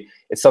it's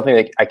something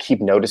that I keep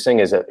noticing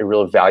is a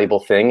real valuable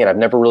thing, and I've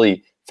never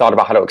really thought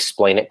about how to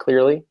explain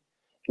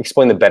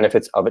the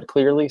benefits of it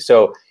clearly.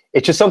 So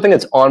it's just something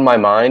that's on my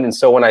mind, and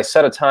so when I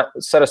set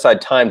aside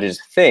time to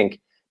just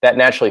think, that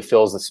naturally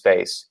fills the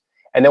space.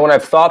 And then when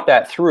I've thought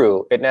that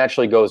through, it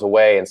naturally goes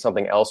away, and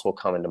something else will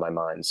come into my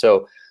mind.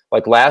 So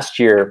like last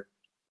year,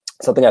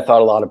 something I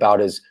thought a lot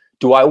about is,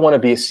 do I want to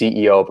be a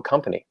CEO of a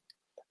company?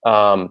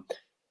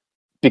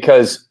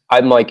 Because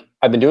I've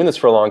been doing this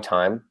for a long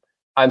time.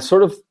 I'm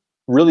sort of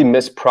really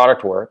miss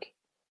product work.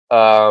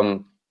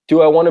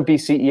 Do I want to be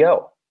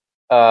CEO?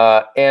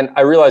 And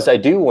I realized I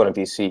do want to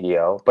be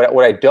CEO, but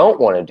what I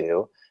don't want to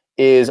do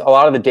is a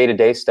lot of the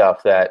day-to-day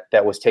stuff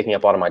that was taking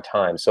up a lot of my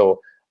time.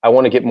 So I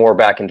want to get more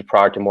back into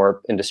product and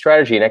more into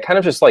strategy. And I kind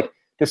of just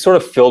this sort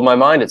of filled my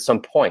mind at some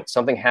point.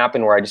 Something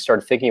happened where I just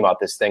started thinking about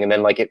this thing, and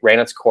then it ran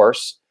its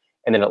course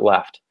and then it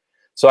left.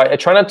 So I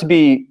try not to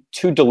be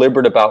too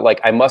deliberate about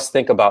I must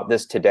think about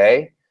this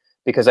today,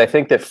 because I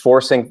think that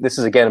this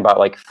is again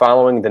about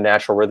following the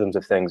natural rhythms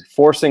of things,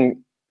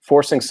 forcing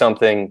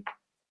something,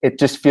 it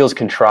just feels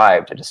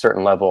contrived at a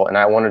certain level. And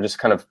I want to just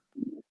kind of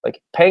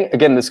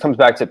this comes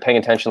back to paying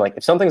attention.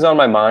 If something's on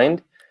my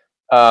mind,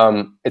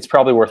 it's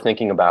probably worth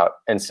thinking about.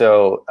 And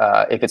so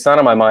if it's not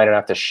on my mind and I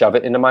have to shove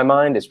it into my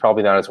mind, it's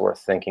probably not as worth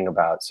thinking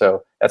about.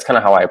 So that's kind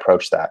of how I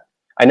approach that.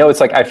 I know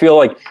it's I feel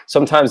like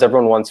sometimes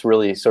everyone wants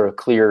really sort of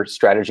clear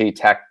strategy,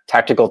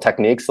 tactical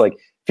techniques. If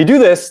you do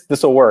this,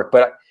 this will work.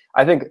 But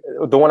I think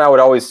the one I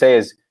would always say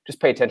is just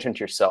pay attention to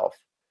yourself.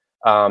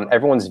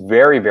 Everyone's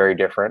very, very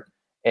different.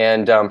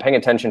 And paying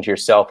attention to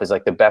yourself is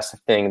the best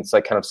thing. It's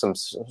kind of some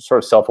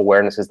sort of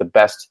self-awareness is the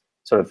best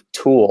sort of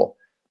tool.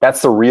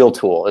 That's the real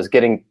tool, is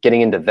getting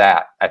into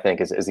that, I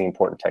think, is the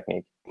important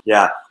technique.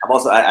 Yeah. I'm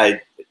also, I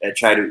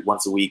try to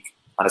once a week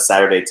on a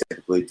Saturday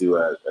typically do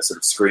a sort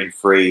of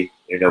screen-free,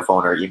 no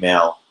phone or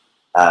email.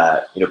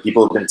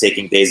 People have been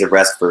taking days of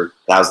rest for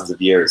thousands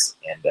of years,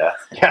 and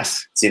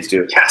yes, seems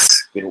to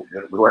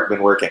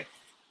been working.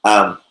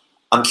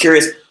 I'm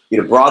curious,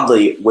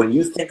 broadly, when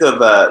you think of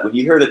when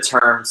you hear the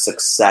term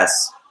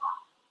success,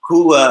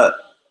 who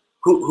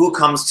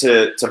comes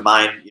to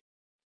mind?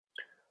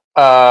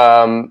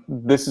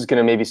 This is going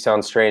to maybe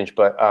sound strange,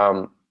 but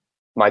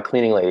my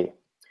cleaning lady.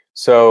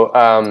 So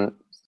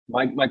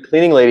my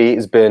cleaning lady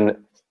has been.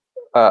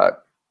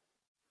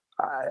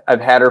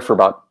 I've had her for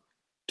about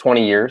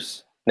 20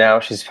 years now.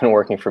 She's been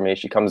working for me.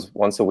 She comes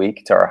once a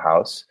week to our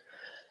house,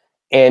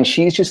 and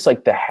she's just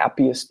like the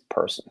happiest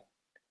person.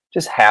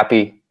 Just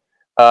happy.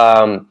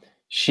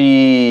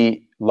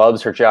 She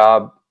loves her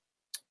job.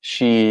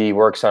 She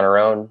works on her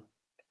own.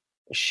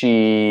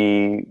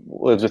 She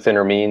lives within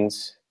her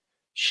means.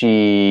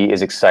 She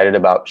is excited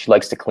she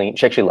likes to clean.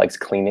 She actually likes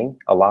cleaning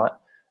a lot.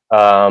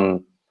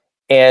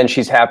 And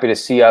she's happy to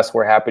see us.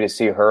 We're happy to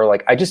see her.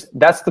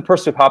 That's the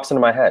person who pops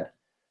into my head.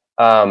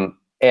 And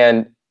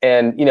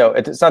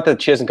it's not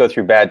that she doesn't go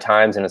through bad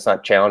times and it's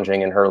not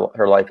challenging and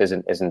her life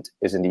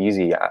isn't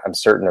easy. I'm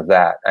certain of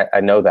that.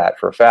 I know that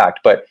for a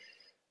fact, but,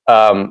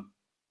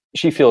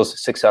 she feels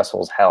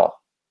successful as hell.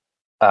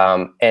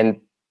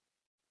 And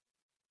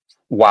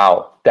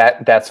wow,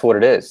 that's what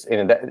it is.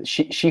 And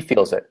she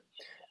feels it.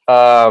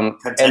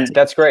 And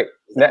that's great.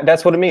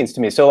 That's what it means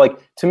to me. So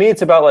to me,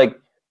 it's about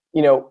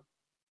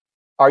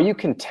are you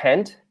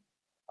content?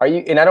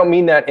 And I don't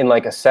mean that in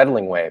a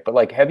settling way,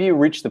 but have you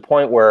reached the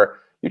point where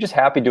you're just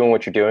happy doing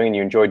what you're doing and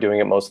you enjoy doing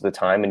it most of the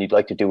time and you'd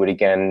like to do it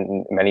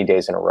again many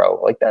days in a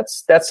row?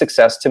 That's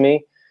success to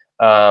me.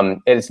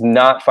 It's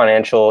not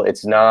financial.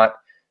 It's not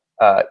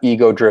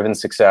ego-driven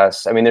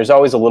success. I mean, there's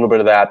always a little bit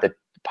of that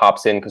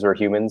pops in because we're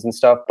humans and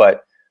stuff,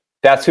 but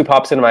that's who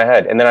pops into my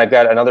head. And then I've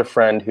got another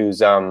friend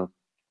who's a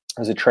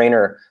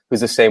trainer who's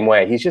the same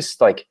way. He's just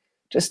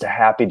a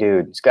happy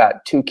dude. He's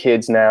got 2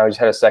 kids now. He's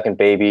had a second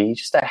baby.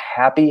 He's just a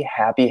happy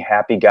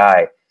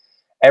guy.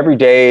 Every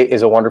day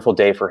is a wonderful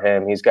day for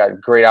him. He's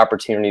got great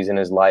opportunities in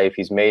his life.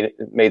 He's made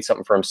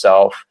something for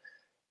himself.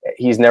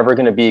 He's never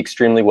going to be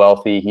extremely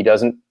wealthy.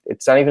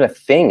 It's not even a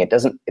thing. It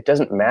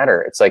doesn't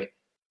matter. It's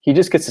he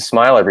just gets to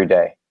smile every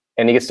day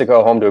and he gets to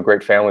go home to a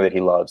great family that he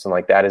loves. And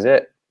that is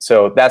it.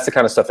 So that's the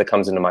kind of stuff that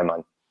comes into my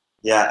mind.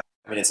 Yeah.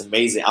 I mean, it's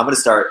amazing. I'm going to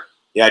start.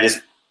 I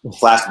just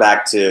flashed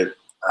back to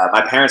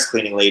my parents'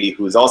 cleaning lady,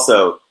 who's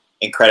also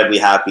incredibly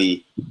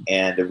happy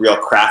and a real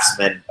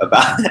craftsman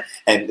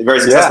and very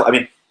successful. Yeah. I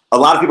mean, a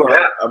lot of people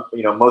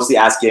are, mostly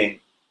asking,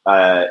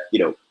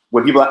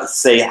 when people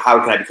say,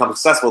 how can I become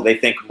successful? They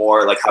think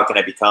more how can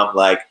I become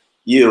like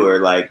you or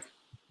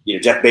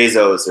Jeff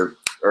Bezos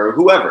or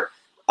whoever.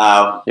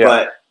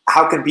 But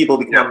how can people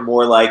become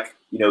more like,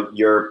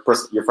 your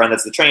friend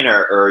that's the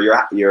trainer or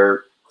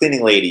your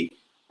cleaning lady?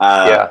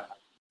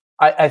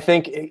 I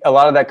think a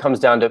lot of that comes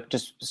down to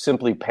just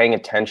simply paying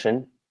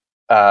attention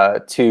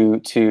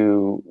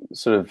to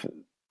sort of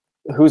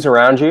who's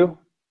around you.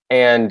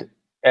 And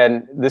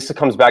this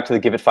comes back to the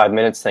give it 5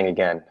 minutes thing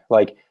again.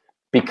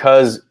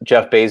 Because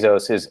Jeff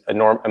Bezos is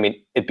enormous. I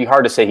mean, it'd be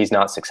hard to say he's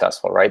not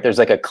successful, right? There's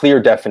a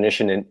clear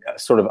definition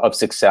of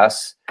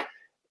success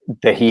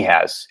that he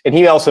has. And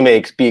he also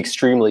may be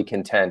extremely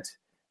content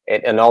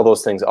and all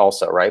those things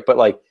also, right?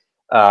 But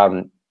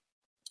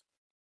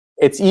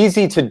it's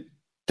easy to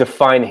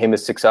define him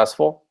as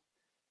successful.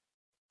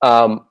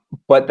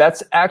 But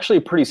that's actually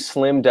a pretty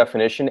slim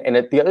definition. And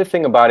the other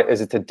thing about it is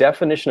it's a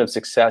definition of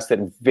success that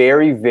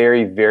very,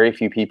 very, very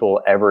few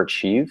people ever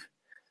achieve.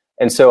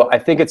 And so I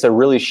think it's a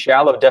really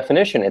shallow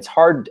definition. It's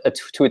hard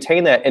to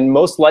attain that. And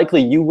most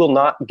likely you will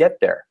not get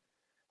there.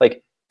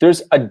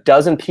 There's a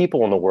dozen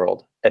people in the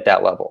world at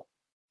that level.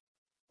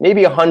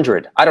 Maybe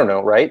 100. I don't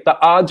know, right?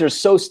 The odds are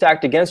so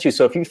stacked against you.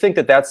 So if you think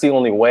that that's the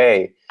only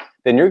way,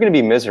 then you're going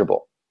to be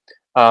miserable.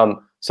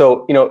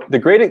 So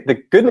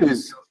the good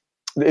news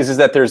is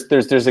that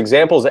there's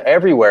examples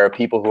everywhere of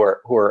people who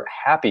are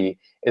happy,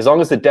 as long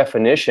as the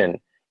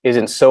definition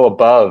isn't so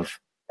above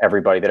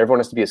everybody that everyone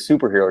has to be a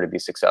superhero to be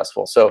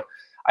successful. So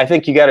I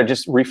think you got to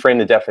just reframe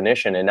the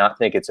definition and not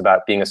think it's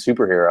about being a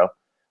superhero,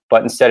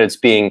 but instead it's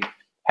being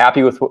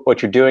happy with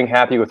what you're doing,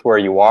 happy with where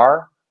you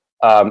are.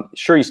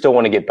 Sure, you still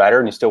want to get better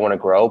and you still want to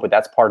grow, but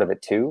that's part of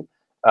it too.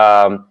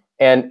 And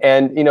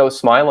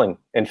smiling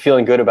and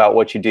feeling good about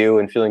what you do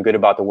and feeling good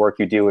about the work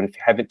you do and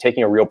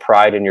taking a real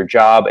pride in your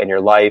job and your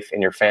life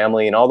and your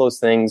family and all those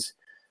things.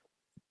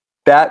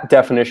 That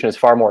definition is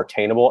far more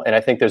attainable. And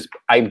I think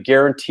I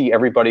guarantee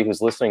everybody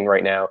who's listening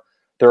right now,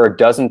 there are a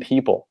dozen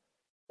people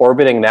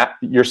orbiting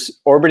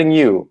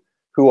you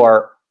who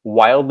are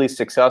wildly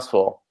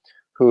successful,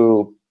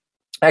 who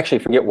actually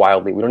forget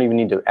wildly. We don't even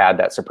need to add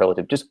that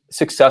superlative, just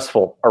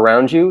successful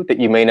around you that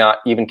you may not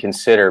even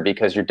consider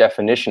because your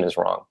definition is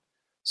wrong.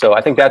 So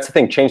I think that's the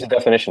thing. Change the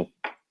definition.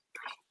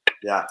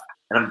 Yeah.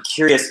 And I'm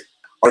curious,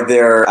 are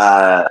there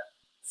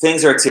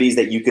things or activities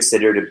that you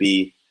consider to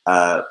be,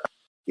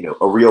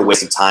 a real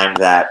waste of time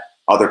that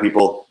other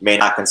people may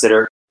not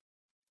consider?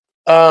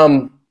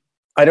 I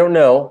don't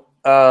know.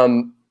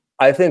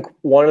 I think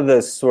one of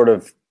the sort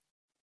of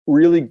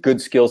really good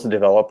skills to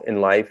develop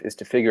in life is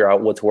to figure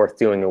out what's worth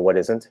doing and what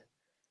isn't.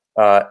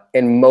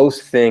 And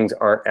most things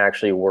aren't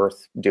actually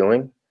worth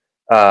doing.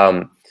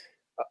 Now,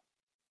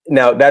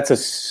 that's a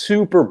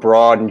super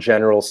broad and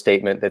general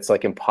statement that's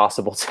like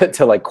impossible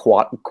to like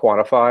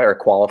quantify or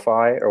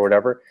qualify or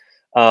whatever.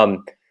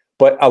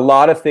 But a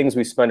lot of things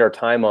we spend our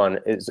time on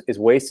is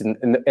wasted.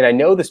 And I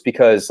know this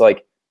because,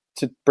 like,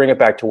 to bring it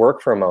back to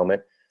work for a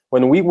moment,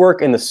 when we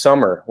work in the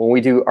summer, when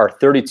we do our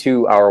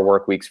 32-hour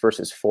work weeks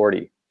versus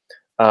 40,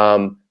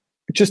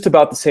 just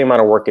about the same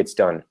amount of work gets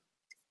done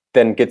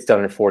than gets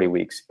done in 40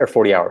 weeks or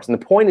 40 hours. And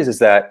the point is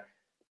that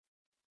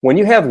when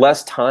you have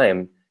less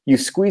time, you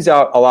squeeze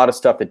out a lot of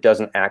stuff that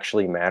doesn't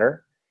actually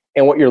matter.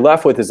 And what you're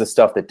left with is the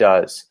stuff that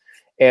does.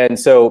 And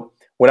so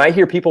when I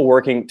hear people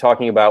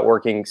talking about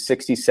working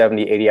 60,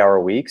 70,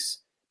 80-hour weeks,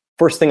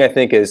 first thing I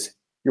think is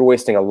you're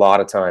wasting a lot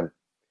of time.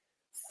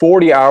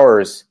 40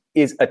 hours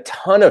is a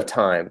ton of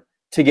time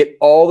to get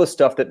all the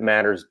stuff that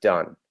matters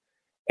done.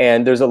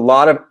 And there's a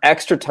lot of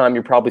extra time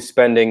you're probably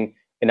spending.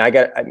 And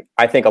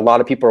I think a lot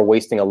of people are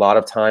wasting a lot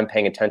of time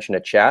paying attention to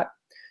chat,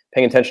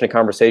 paying attention to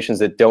conversations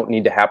that don't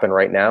need to happen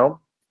right now.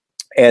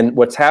 And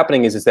what's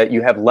happening is that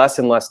you have less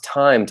and less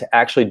time to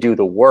actually do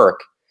the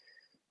work.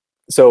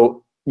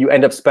 So you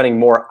end up spending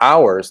more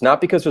hours, not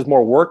because there's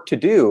more work to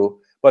do,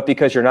 but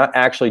because you're not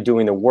actually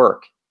doing the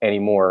work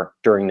anymore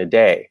during the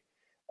day.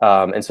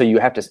 And so you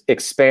have to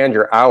expand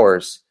your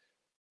hours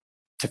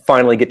to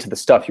finally get to the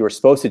stuff you were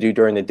supposed to do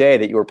during the day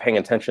that you were paying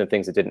attention to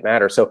things that didn't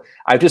matter. So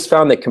I've just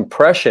found that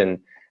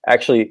compression,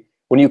 actually,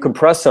 when you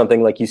compress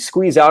something, like, you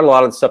squeeze out a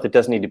lot of the stuff that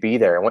doesn't need to be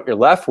there. And what you're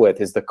left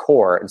with is the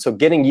core. And so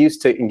getting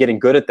used to and getting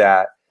good at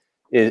that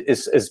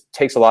is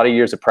takes a lot of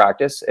years of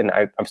practice. And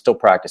I'm still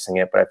practicing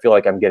it, but I feel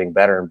like I'm getting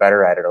better and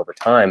better at it over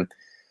time.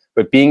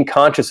 But being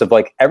conscious of,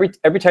 like,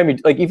 every time you,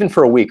 like, even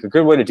for a week, a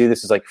good way to do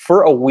this is, like,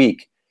 for a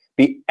week,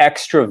 be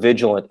extra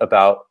vigilant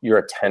about your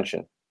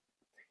attention.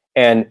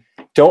 And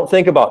don't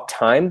think about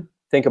time,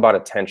 think about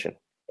attention.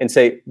 And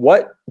say,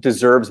 what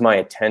deserves my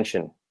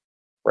attention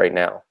right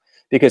now?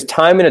 Because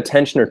time and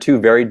attention are two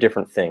very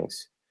different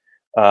things.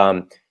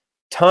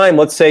 Time,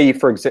 let's say,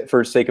 for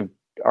sake of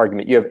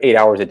argument, you have 8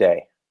 hours a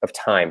day of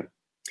time.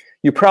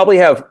 You probably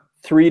have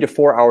 3 to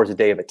 4 hours a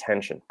day of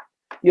attention.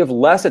 You have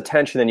less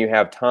attention than you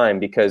have time,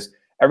 because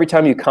every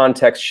time you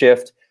context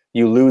shift,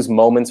 you lose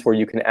moments where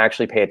you can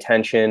actually pay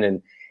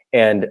attention.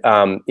 And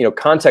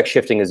context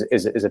shifting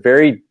is a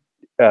very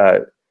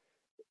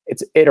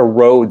it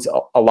erodes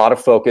a lot of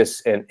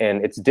focus, and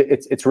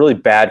it's really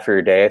bad for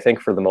your day, I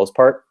think, for the most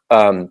part.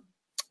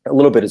 A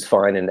little bit is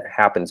fine and it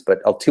happens, but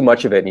too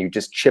much of it and you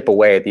just chip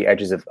away at the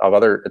edges of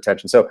other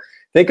attention. So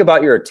think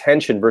about your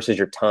attention versus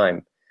your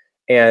time,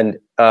 and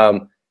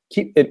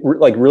keep it,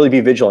 like, really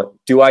be vigilant.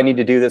 Do I need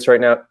to do this right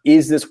now?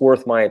 Is this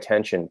worth my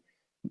attention?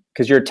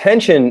 Because your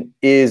attention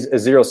is a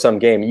zero-sum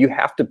game. You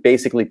have to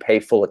basically pay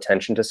full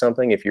attention to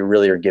something if you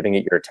really are giving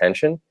it your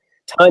attention.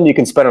 Time you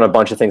can spend on a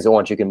bunch of things at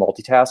once. You can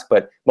multitask,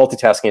 but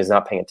multitasking is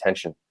not paying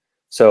attention.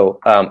 So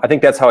I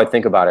think that's how I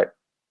think about it.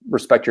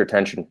 Respect your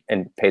attention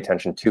and pay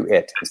attention to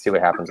it and see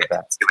what happens with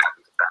that.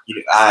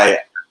 I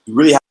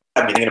really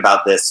have me thinking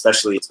about this,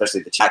 especially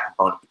the chat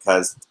component,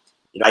 because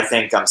I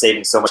think I'm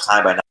saving so much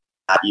time by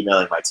not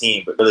emailing my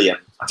team, but really I'm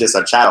just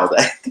on chat all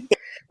day.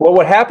 Well,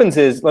 what happens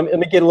is, let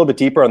me get a little bit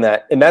deeper on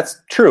that, and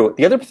that's true.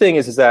 The other thing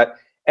is that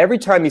every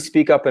time you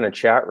speak up in a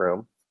chat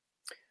room,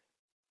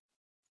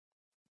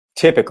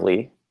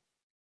 typically,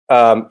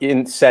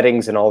 in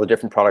settings and all the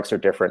different products are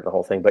different, the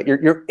whole thing, but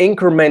you're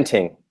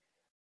incrementing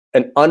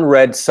an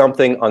unread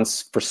something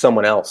for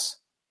someone else.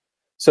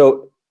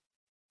 So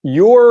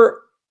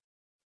your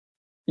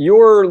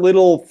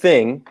little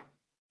thing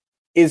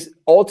is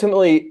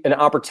ultimately an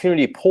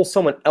opportunity to pull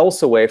someone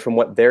else away from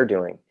what they're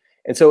doing.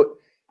 And so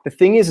the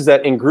thing is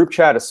that in group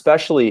chat,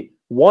 especially,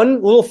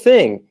 one little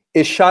thing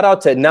is shot out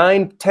to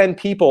 9, 10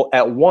 people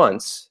at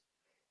once.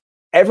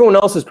 Everyone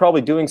else is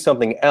probably doing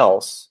something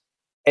else.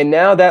 And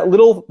now that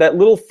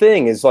little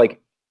thing is, like,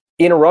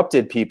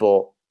 interrupted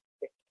people.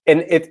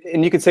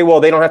 And you could say, well,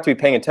 they don't have to be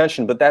paying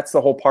attention, but that's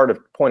the whole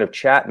point of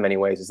chat in many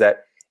ways, is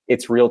that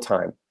it's real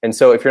time. And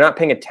so if you're not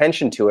paying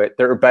attention to it,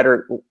 there are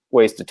better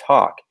ways to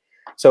talk.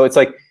 So it's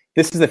like,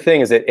 this is the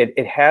thing, is that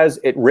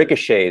it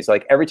ricochets.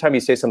 Like, every time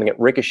you say something, it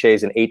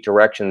ricochets in 8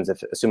 directions,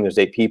 assuming there's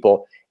 8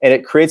 people, and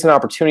it creates an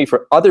opportunity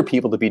for other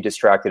people to be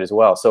distracted as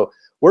well. So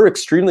we're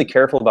extremely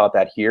careful about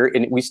that here,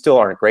 and we still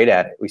aren't great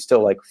at it. We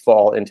still, like,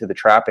 fall into the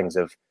trappings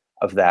of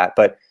that.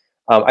 But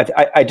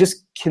I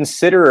just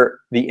consider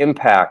the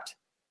impact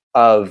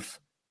of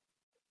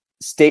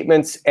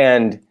statements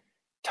and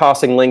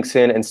tossing links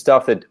in and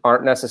stuff that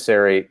aren't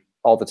necessary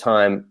all the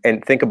time,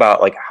 and think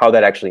about, like, how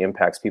that actually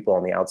impacts people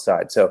on the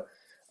outside. So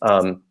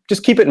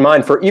just keep it in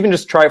mind,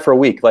 just try it for a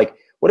week. Like,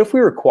 what if we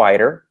were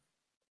quieter,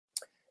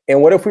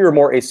 and what if we were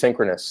more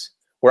asynchronous,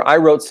 where I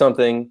wrote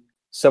something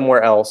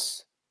somewhere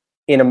else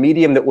in a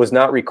medium that was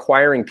not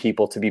requiring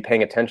people to be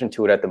paying attention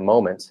to it at the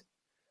moment.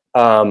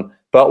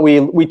 But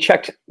we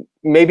checked,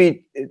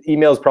 maybe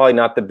email is probably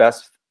not the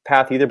best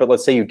path either, but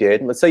let's say you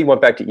did. Let's say you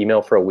went back to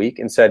email for a week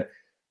and said,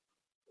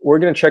 we're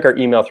going to check our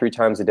email 3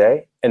 times a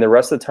day, and the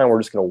rest of the time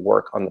we're just going to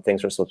work on the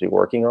things we're supposed to be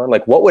working on.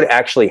 Like, what would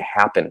actually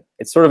happen?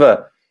 It's sort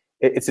of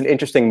it's an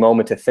interesting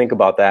moment to think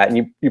about that.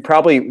 And you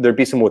probably, there'd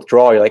be some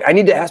withdrawal. You're like, I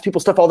need to ask people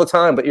stuff all the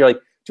time, but you're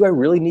like, do I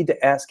really need to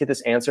get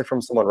this answer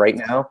from someone right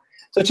now?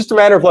 So it's just a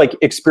matter of like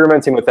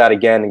experimenting with that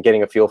again and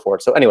getting a feel for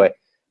it. So anyway,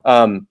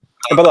 and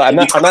by the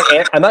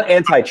way, I'm not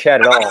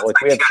anti-chat at all.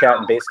 Like, we have chat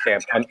in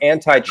Basecamp. I'm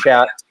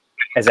anti-chat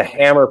as a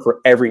hammer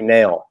for every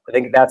nail. I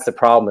think that's the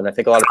problem, and I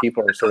think a lot of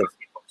people are sort of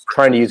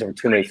trying to use it for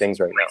too many things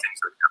right now.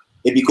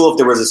 It'd be cool if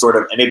there was a sort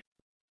of, and maybe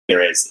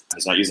there is, I'm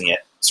just not using it,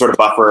 sort of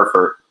buffer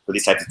for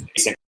these types of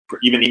things.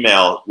 Even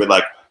email, with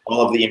like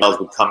all of the emails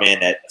would come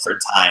in at a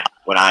certain time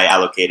when I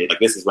allocated. Like,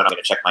 this is when I'm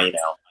going to check my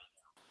email.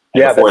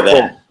 And yeah, before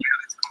then. Cool.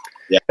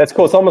 Yeah, that's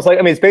cool. It's almost like,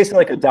 I mean, it's basically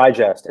like a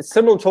digest. It's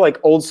similar to like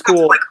old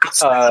school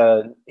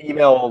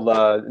email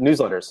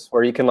newsletters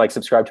where you can like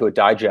subscribe to a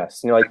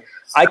digest. And you're like,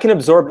 I can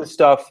absorb this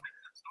stuff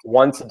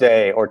once a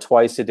day or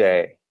twice a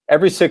day.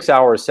 Every 6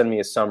 hours, send me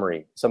a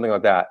summary, something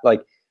like that.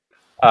 Like,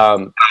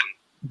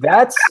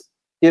 that's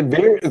it.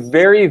 Very,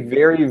 very,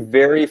 very,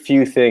 very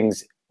few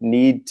things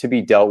need to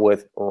be dealt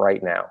with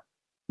right now.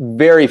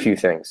 Very few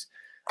things.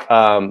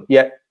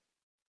 Yet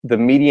the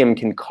medium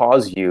can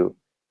cause you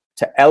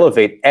to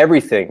elevate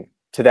everything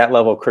to that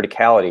level of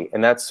criticality.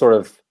 And that's sort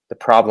of the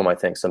problem, I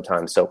think,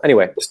 sometimes. So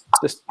anyway,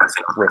 just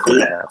riff on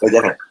that.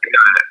 Definitely.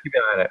 Keep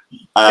an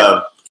eye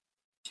on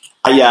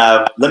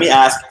it. Let me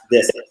ask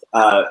this,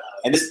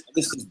 and this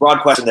is a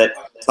broad question that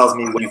tells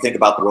me what you think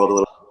about the world a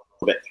little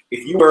bit.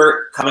 If you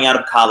were coming out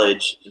of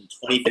college in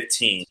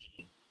 2015,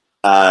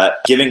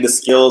 giving the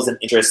skills and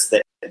interests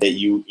that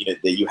you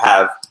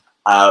have,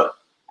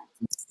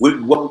 what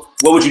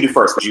would you do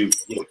first? Would you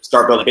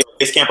start building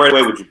Basecamp right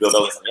away? Would you build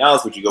something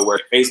else? Would you go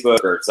work at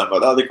Facebook or some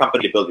other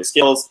company to build your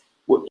skills?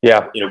 What do you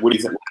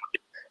think?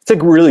 It's a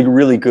really,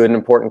 really good and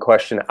important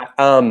question.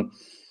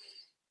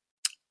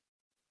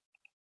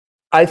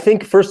 I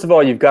think, first of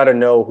all, you've got to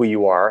know who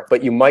you are,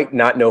 but you might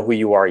not know who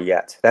you are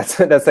yet. That's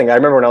the thing. I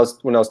remember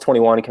when I was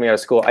 21 and coming out of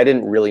school, I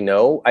didn't really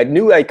know. I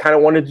knew I kind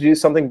of wanted to do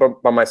something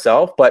by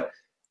myself, but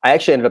I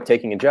actually ended up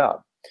taking a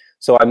job.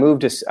 So I went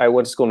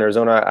to school in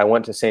Arizona. I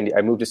moved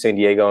to San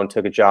Diego and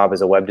took a job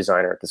as a web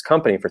designer at this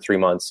company for 3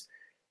 months.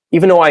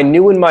 Even though I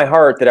knew in my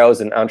heart that I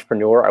was an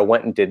entrepreneur, I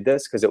went and did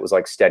this because it was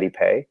like steady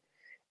pay.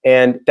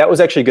 And that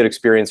was actually a good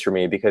experience for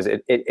me because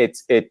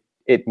it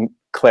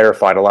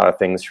clarified a lot of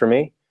things for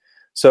me.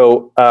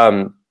 So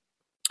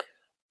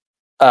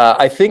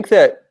I think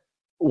that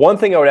one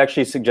thing I would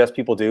actually suggest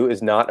people do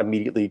is not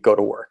immediately go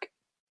to work.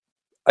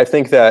 I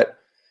think that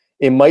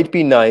it might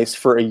be nice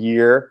for a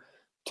year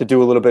to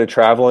do a little bit of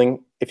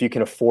traveling if you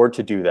can afford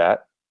to do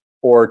that,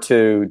 or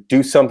to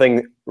do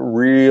something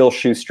real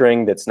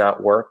shoestring that's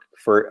not work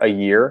for a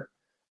year.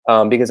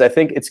 Because I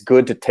think it's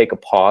good to take a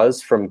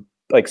pause from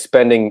like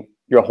spending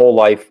your whole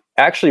life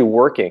actually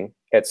working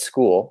at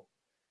school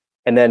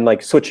and then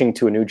like switching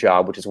to a new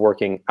job, which is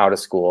working out of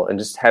school, and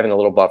just having a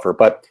little buffer.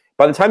 But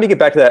by the time you get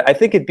back to that, I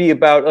think it'd be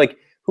about like,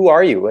 who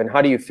are you and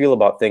how do you feel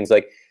about things?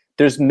 Like,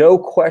 there's no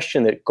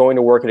question that going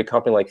to work at a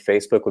company like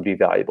Facebook would be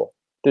valuable.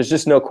 There's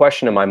just no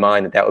question in my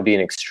mind that would be an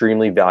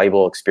extremely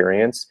valuable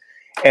experience.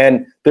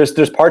 And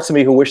there's parts of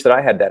me who wish that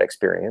I had that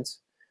experience,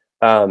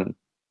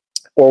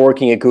 or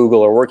working at Google,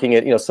 or working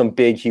at some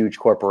big, huge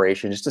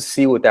corporation, just to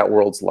see what that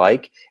world's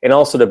like. And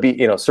also to be,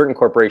 certain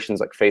corporations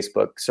like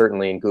Facebook,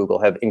 certainly, and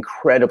Google have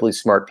incredibly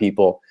smart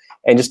people,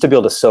 and just to be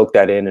able to soak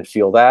that in and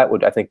feel that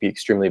would, I think, be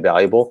extremely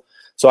valuable.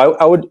 So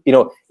I would,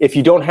 if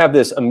you don't have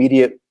this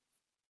immediate,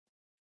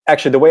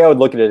 actually, the way I would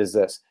look at it is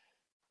this: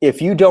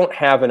 if you don't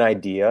have an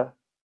idea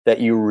that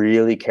you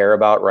really care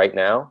about right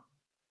now,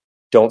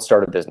 don't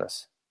start a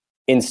business.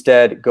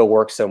 Instead, go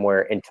work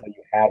somewhere until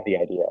you have the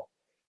idea.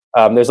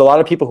 There's a lot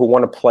of people who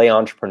want to play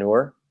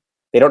entrepreneur.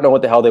 They don't know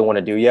what the hell they want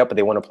to do yet, but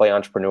they want to play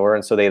entrepreneur.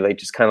 And so they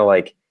just kind of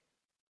like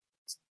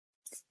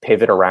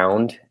pivot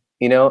around,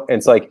 and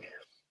it's like,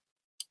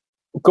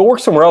 go work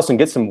somewhere else and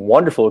get some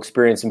wonderful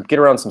experience and get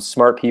around some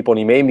smart people. And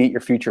you may meet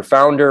your future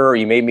founder, or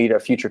you may meet a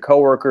future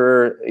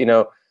coworker,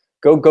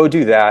 go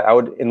do that. I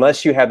would,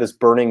 unless you have this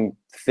burning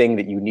thing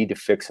that you need to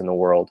fix in the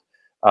world,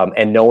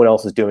 and no one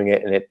else is doing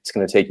it, and it's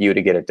going to take you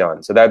to get it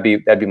done. So that'd be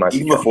my even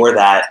suggestion. Before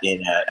that,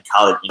 in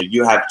college,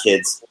 you have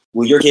kids.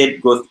 Will your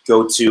kid go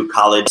to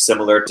college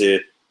similar to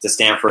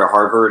Stanford or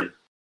Harvard?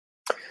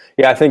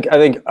 Yeah, I think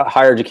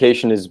higher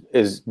education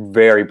is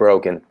very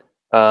broken,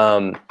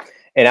 and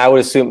I would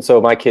assume so.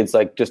 My kid's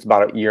like just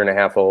about a year and a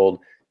half old.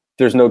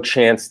 There's no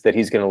chance that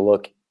he's going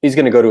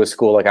to go to a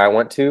school like I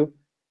went to.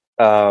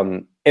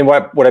 And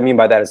what I mean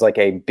by that is like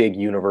a big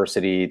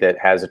university that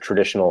has a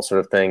traditional sort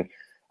of thing.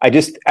 I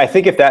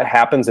think if that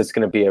happens, it's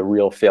going to be a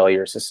real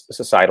failure,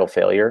 societal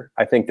failure.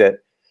 I think that,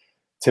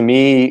 to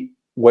me,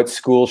 what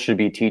schools should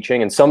be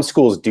teaching, and some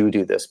schools do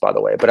this, by the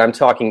way, but I'm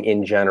talking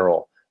in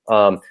general,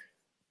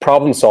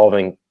 problem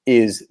solving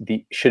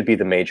should be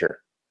the major.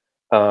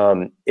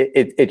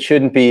 It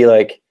shouldn't be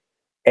like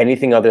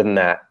anything other than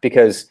that,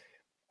 because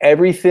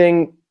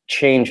everything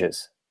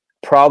changes.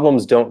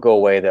 Problems don't go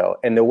away though.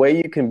 And the way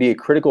you can be a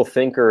critical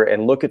thinker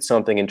and look at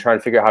something and try to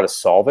figure out how to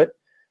solve it,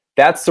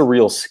 that's the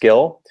real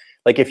skill.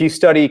 Like if you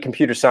study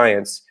computer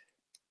science,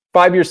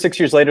 5 years, 6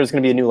 years later, there's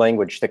going to be a new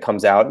language that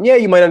comes out. And yeah,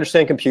 you might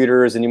understand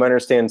computers and you might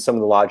understand some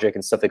of the logic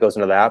and stuff that goes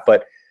into that.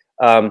 But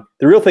the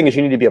real thing is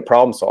you need to be a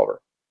problem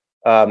solver.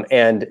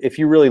 And if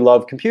you really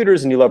love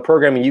computers and you love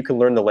programming, you can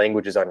learn the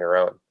languages on your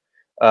own.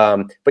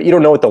 But you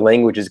don't know what the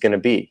language is going to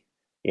be,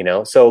 you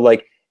know? So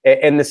like,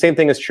 and the same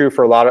thing is true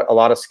for a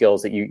lot of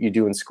skills that you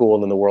do in school,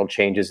 and then the world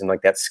changes and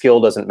like that skill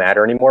doesn't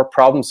matter anymore.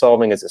 Problem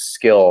solving as a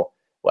skill,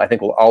 I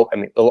think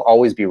it'll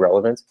always be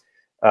relevant.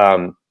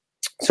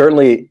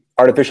 Certainly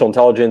artificial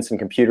intelligence and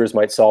computers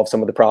might solve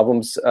some of the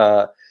problems.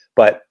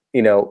 But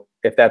you know,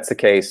 if that's the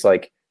case,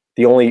 like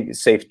the only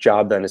safe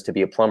job then is to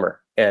be a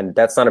plumber. And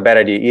that's not a bad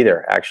idea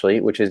either, actually,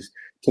 which is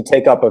to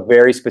take up a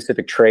very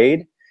specific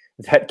trade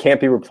that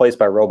can't be replaced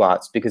by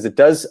robots, because it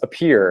does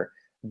appear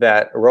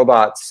that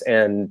robots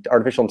and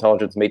artificial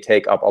intelligence may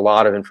take up a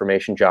lot of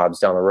information jobs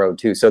down the road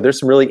too. So there's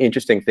some really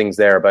interesting things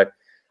there, but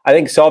I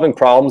think solving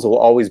problems will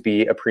always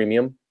be at a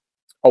premium.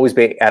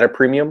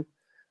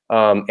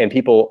 And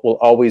people will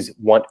always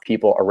want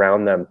people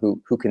around them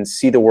who can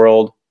see the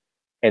world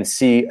and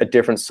see a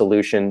different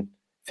solution,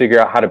 figure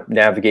out how to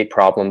navigate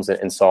problems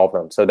and solve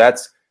them. So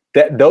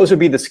those would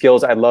be the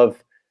skills I'd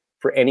love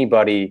for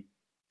anybody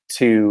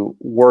to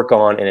work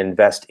on and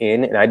invest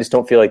in. And I just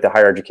don't feel like the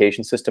higher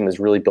education system is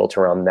really built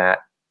around that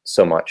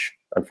so much,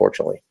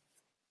 unfortunately.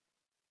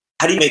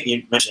 How do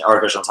you mentioned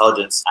artificial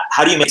intelligence,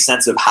 how do you make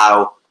sense of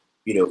how,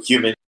 you know,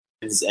 humans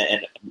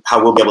and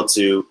how we'll be able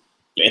to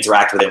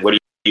interact with it? What are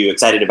you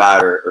excited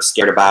about or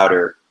scared about,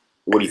 or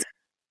what do you think?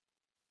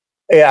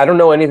 Yeah, I don't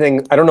know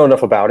anything. I don't know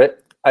enough about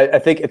it. I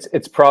think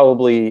it's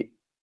probably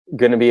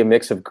going to be a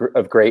mix of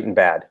great and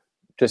bad,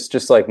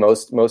 just like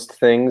most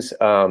things.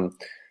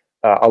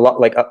 A lot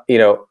like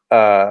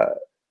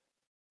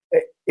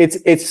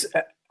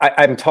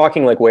I'm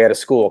talking like way out of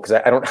school because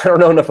I don't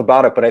know enough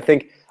about it, but I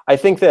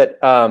think that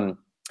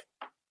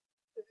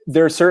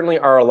there certainly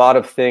are a lot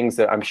of things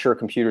that I'm sure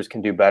computers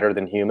can do better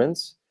than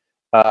humans,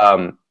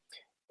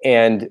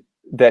 and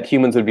that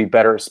humans would be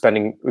better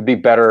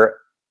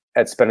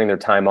at spending their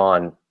time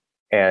on,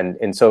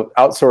 and so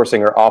outsourcing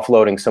or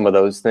offloading some of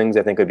those things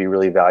I think would be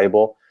really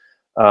valuable.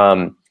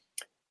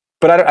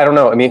 But I don't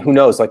know. I mean, who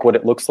knows? Like what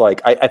it looks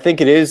like. I think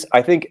it is.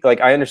 I think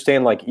like I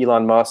understand like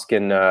Elon Musk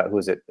and who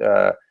is it?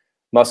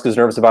 Musk is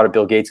nervous about it.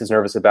 Bill Gates is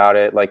nervous about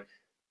it. Like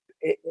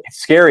it's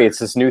scary. It's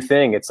this new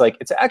thing. It's like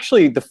it's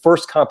actually the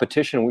first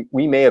competition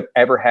we may have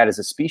ever had as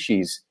a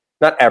species.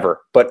 Not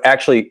ever, but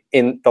actually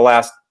in the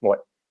last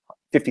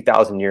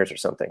 50,000 years or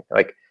something.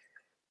 Like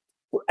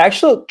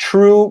actual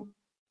true.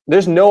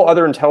 There's no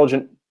other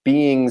intelligent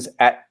beings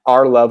at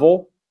our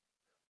level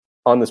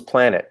on this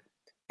planet.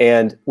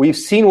 And we've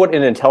seen what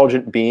an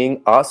intelligent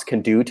being, us,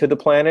 can do to the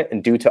planet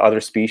and do to other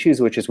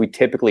species, which is we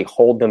typically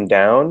hold them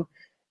down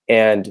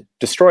and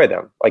destroy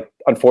them. Like,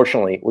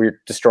 unfortunately, we're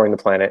destroying the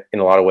planet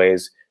in a lot of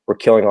ways. We're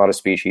killing a lot of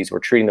species. We're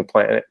treating the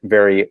planet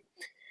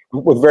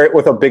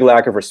with a big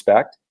lack of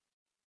respect.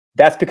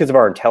 That's because of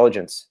our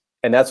intelligence.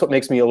 And that's what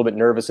makes me a little bit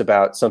nervous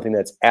about something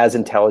that's as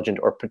intelligent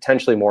or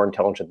potentially more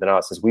intelligent than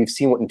us, is we've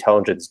seen what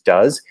intelligence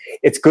does.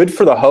 It's good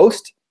for the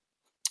host,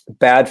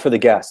 bad for the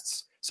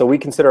guests. So we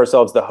consider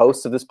ourselves the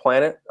hosts of this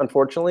planet,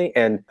 unfortunately,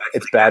 and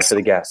it's bad for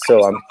the guests.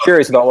 So I'm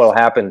curious about what will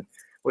happen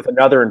with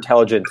another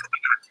intelligent,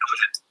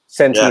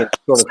 sentient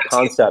sort of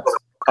concept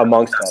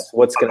amongst us.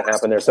 What's going to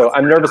happen there? So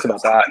I'm nervous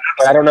about that,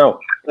 but I don't know.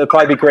 It'll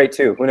probably be great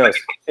too. Who knows?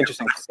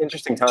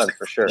 Interesting time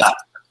for sure. Yeah.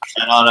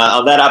 And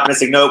on that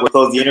optimistic note, we'll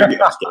close the interview.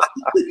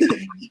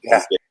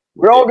 Yeah.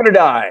 We're all going to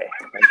die.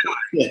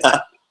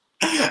 Yeah.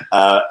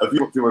 A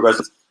few more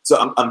questions.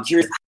 So I'm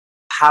curious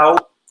how.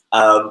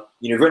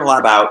 You've written a lot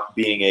about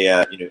being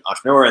a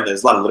entrepreneur, and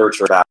there's a lot of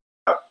literature about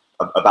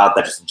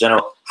that just in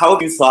general. How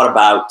have you thought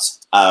about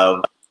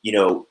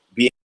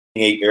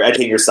being or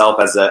educating yourself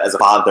as a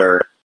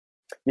father?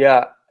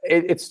 Yeah,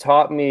 it's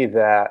taught me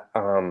that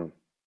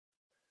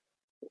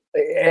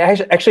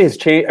it actually has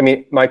changed. I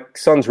mean, my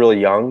son's really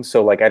young,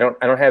 so like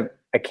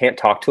I can't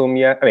talk to him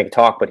yet. I mean, I can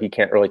talk, but he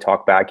can't really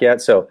talk back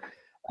yet. So,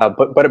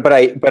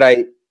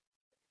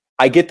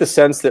 I get the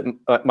sense that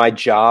my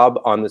job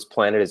on this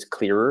planet is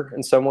clearer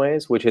in some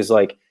ways, which is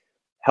like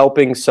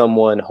helping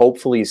someone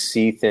hopefully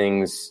see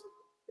things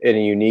in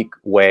a unique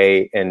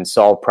way and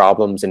solve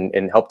problems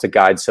and help to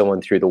guide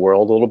someone through the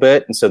world a little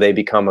bit. And so they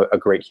become a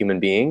great human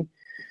being,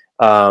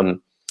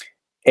 and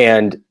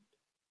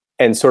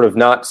sort of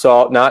not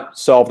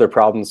solve their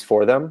problems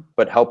for them,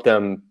 but help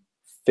them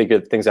figure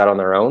things out on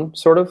their own,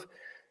 sort of.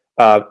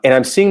 And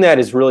I'm seeing that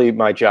as really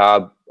my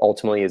job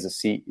ultimately as a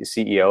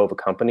CEO of a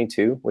company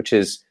too, which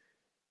is,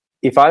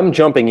 if I'm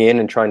jumping in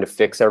and trying to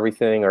fix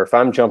everything, or if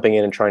I'm jumping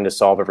in and trying to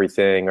solve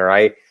everything, or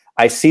I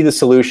see the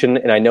solution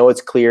and I know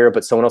it's clear,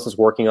 but someone else is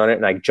working on it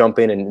and I jump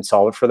in and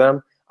solve it for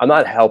them, I'm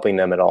not helping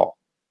them at all.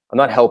 I'm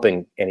not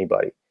helping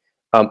anybody.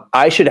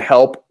 I should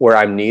help where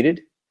I'm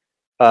needed.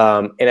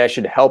 And I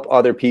should help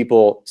other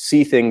people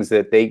see things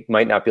that they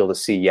might not be able to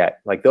see yet.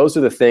 Like those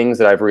are the things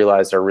that I've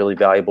realized are really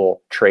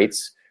valuable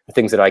traits, the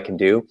things that I can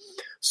do.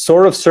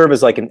 Sort of serve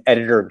as like an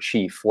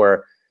editor-in-chief,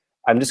 where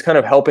I'm just kind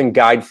of helping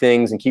guide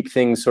things and keep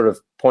things sort of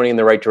pointing in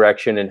the right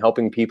direction and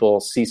helping people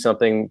see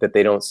something that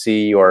they don't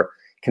see or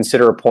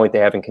consider a point they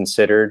haven't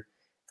considered.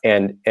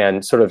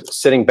 And sort of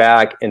sitting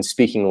back and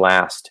speaking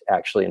last,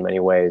 actually, in many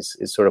ways,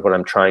 is sort of what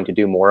I'm trying to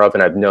do more of.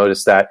 And I've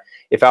noticed that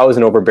if I was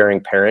an overbearing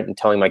parent and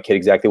telling my kid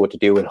exactly what to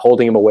do and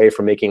holding him away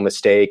from making a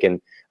mistake,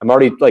 and I'm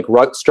already like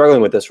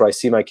struggling with this, where I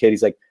see my kid,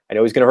 he's like, I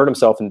know he's going to hurt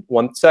himself in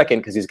 1 second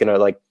because he's going to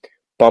like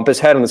bump his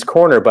head on this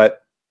corner,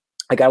 but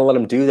I got to let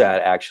him do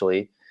that,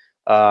 actually.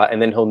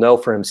 And then he'll know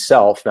for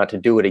himself not to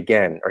do it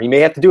again. Or he may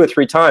have to do it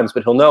 3 times,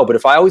 but he'll know. But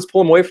if I always pull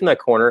him away from that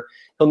corner,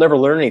 he'll never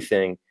learn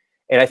anything.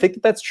 And I think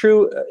that that's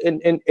true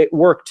in at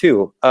work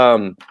too.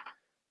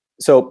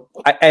 So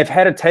I've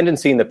had a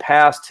tendency in the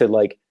past to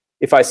like,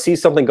 if I see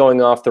something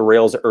going off the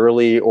rails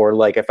early, or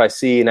like if I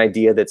see an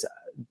idea that's,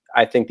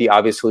 I think the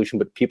obvious solution,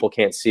 but people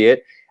can't see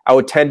it, I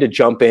would tend to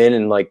jump in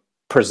and like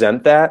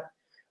present that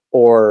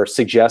or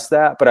suggest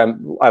that. But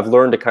I've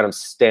learned to kind of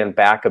stand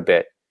back a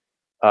bit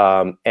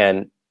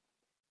and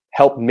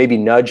help maybe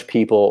nudge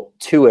people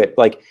to it.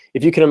 Like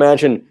if you can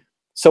imagine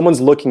someone's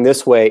looking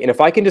this way, and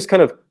if I can just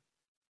kind of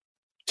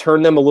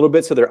turn them a little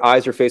bit so their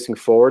eyes are facing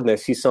forward and they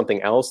see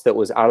something else that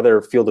was out of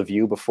their field of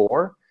view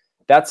before,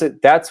 that's it.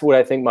 That's what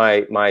I think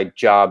my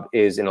job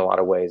is in a lot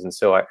of ways. And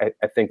so I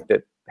think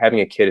that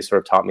having a kid has sort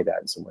of taught me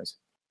that in some ways.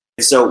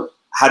 So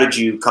how did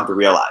you come to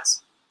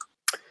realize?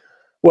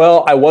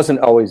 Well, I wasn't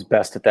always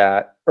best at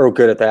that or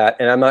good at that.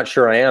 And I'm not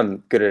sure I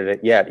am good at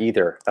it yet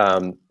either.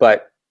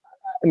 But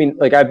I mean,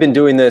 like I've been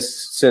doing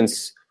this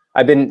since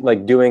I've been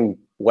like doing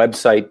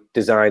website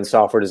design,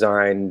 software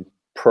design,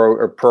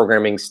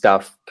 programming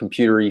stuff,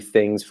 computer-y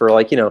things for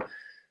like,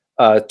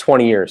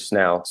 20 years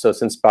now. So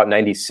since about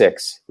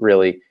 96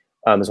 really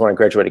is when I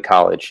graduated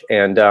college.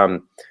 And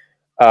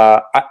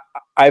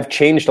I've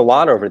changed a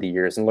lot over the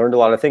years and learned a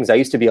lot of things. I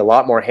used to be a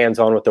lot more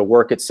hands-on with the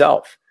work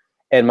itself.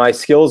 And my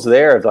skills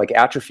there have like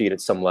atrophied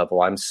at some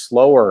level. I'm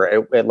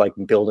slower at like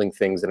building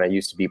things than I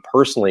used to be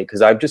personally,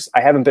 because I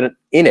haven't been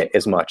in it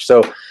as much.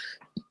 So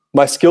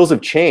my skills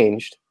have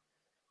changed.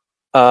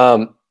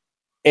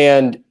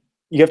 And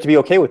you have to be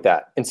okay with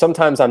that. And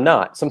sometimes I'm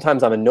not.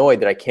 Sometimes I'm annoyed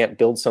that I can't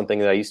build something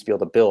that I used to be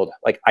able to build.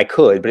 Like I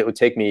could, but it would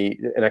take me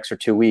an extra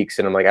 2 weeks.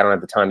 And I'm like, I don't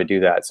have the time to do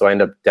that. So I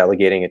end up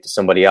delegating it to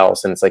somebody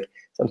else. And it's like,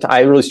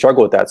 I really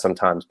struggle with that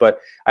sometimes. But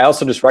I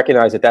also just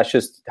recognize that that's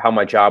just how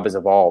my job has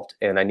evolved.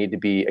 And I need to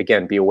be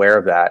aware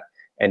of that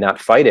and not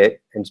fight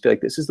it and just be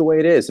like, this is the way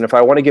it is. And if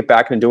I want to get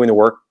back into doing the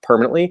work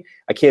permanently,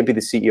 I can't be the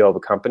CEO of a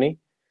company.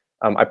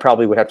 I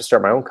probably would have to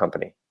start my own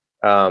company,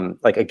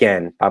 like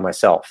again, by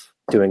myself,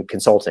 doing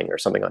consulting or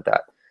something like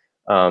that.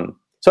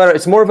 So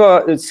it's more of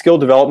a skill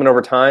development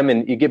over time,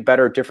 and you get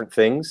better at different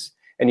things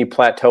and you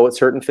plateau at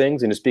certain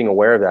things, and just being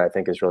aware of that, I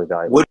think, is really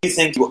valuable. What do you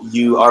think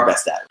you are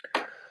best at?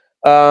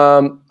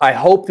 I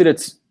hope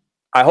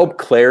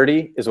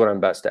clarity is what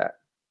I'm best at,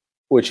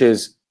 which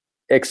is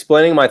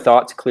explaining my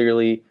thoughts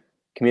clearly,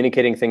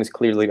 communicating things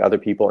clearly to other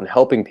people, and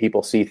helping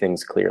people see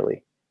things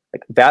clearly.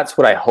 Like that's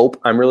what I hope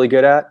I'm really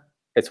good at.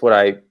 It's what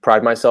I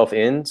pride myself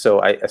in.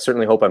 So I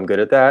certainly hope I'm good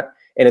at that.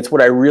 And it's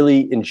what I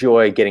really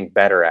enjoy getting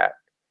better at.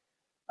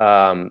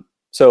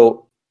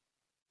 So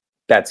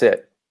that's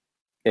it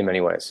in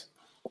many ways.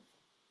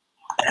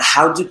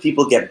 How do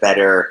people get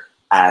better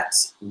at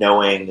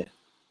knowing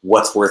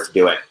what's worth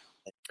doing?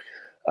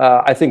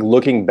 I think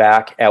looking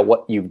back at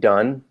what you've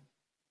done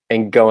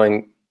and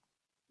going,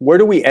 where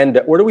do we end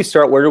up? Where do we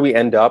start? Where do we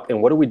end up?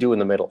 And what do we do in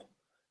the middle?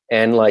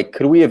 And like,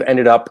 could we have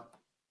ended up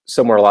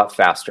somewhere a lot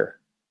faster?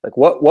 Like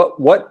what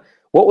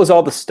was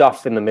all the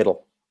stuff in the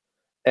middle?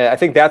 And I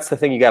think that's the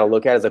thing you got to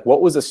look at, is like,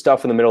 what was the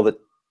stuff in the middle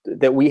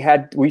that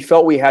we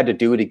felt we had to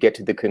do to get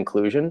to the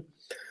conclusion?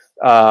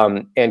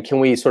 And can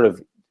we sort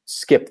of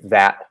skip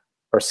that,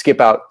 or skip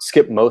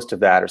most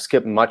of that, or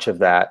skip much of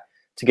that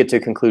to get to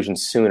a conclusion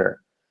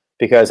sooner?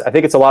 Because I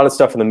think it's a lot of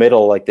stuff in the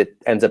middle, like that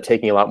ends up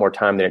taking a lot more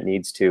time than it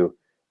needs to.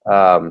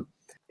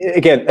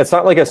 Again, it's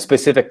not like a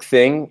specific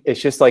thing.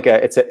 It's just like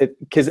there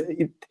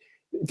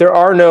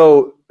are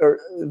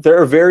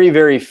very,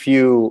 very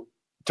few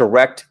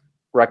direct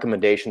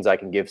recommendations I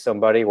can give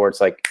somebody where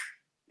it's like,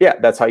 yeah,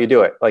 that's how you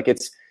do it. Like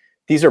this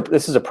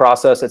is a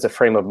process. It's a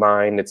frame of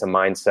mind. It's a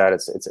mindset.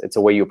 It's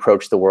a way you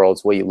approach the world.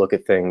 It's a way you look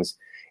at things.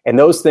 And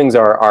those things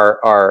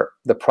are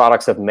the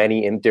products of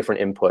many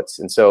different inputs.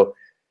 And so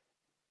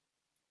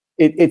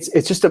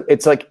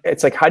it's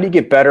like, how do you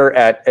get better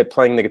at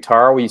playing the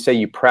guitar? Well, you say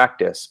you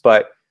practice,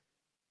 but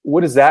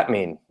what does that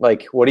mean?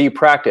 Like, what do you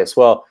practice?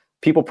 Well,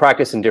 people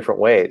practice in different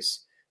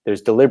ways.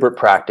 There's deliberate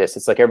practice.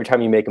 It's like every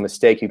time you make a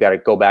mistake, you got to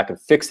go back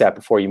and fix that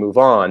before you move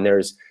on.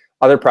 There's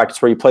other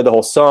practice where you play the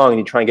whole song and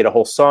you try and get a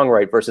whole song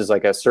right versus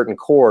like a certain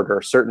chord or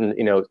a certain,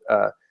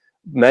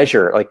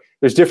 measure. Like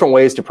there's different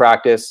ways to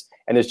practice,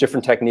 and there's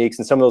different techniques.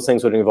 And some of those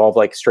things would involve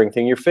like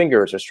strengthening your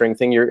fingers or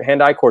strengthening your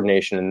hand-eye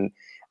coordination. And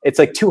it's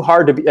like too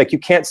hard to be like, you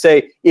can't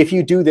say, if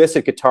you do this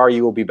at guitar,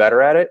 you will be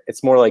better at it.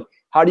 It's more like,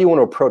 how do you want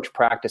to approach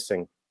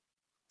practicing?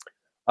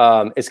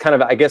 It's kind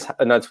of, I guess,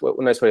 a nice way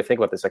to think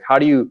about this. Like, how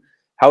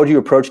would you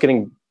approach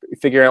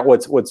figuring out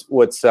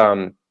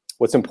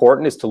what's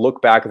important is to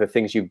look back at the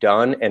things you've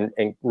done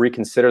and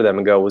reconsider them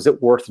and go, was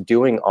it worth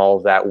doing all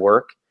of that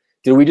work?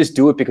 Did we just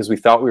do it because we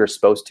thought we were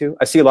supposed to?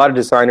 I see a lot of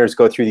designers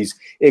go through these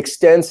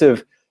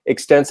extensive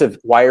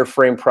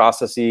wireframe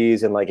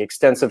processes and like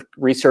extensive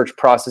research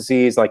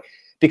processes, like,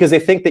 because they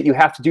think that you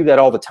have to do that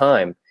all the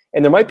time.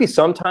 And there might be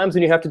some times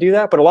when you have to do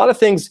that, but a lot of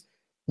things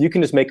you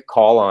can just make a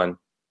call on,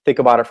 think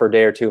about it for a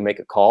day or two, make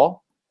a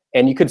call,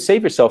 and you could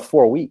save yourself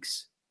 4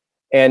 weeks.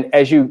 And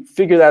as you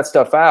figure that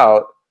stuff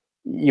out,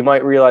 you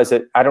might realize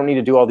that I don't need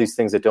to do all these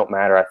things that don't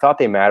matter. I thought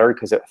they mattered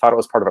because I thought it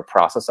was part of a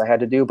process I had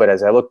to do. But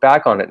as I look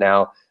back on it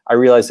now, I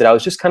realized that I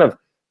was just kind of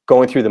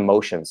going through the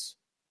motions.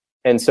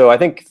 And so I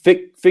think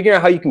figuring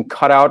out how you can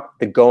cut out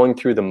the going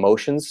through the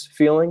motions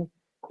feeling,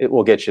 it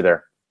will get you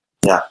there.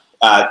 Yeah.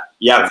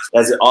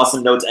 That's an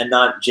awesome note to end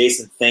on.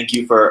 Jason, thank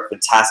you for a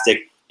fantastic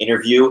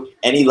interview.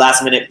 Any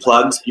last minute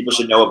plugs people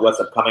should know of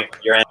what's upcoming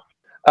from your end?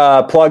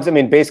 Plugs. I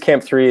mean,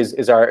 Basecamp 3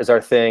 is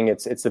our thing.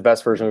 It's the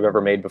best version we've ever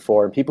made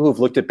before. And people who've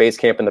looked at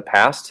Basecamp in the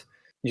past,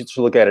 you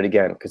should look at it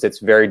again because it's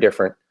very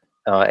different.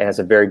 It has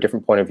a very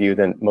different point of view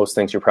than most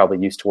things you're probably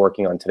used to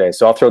working on today.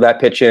 So I'll throw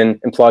that pitch in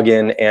and plug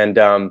in,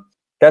 and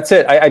that's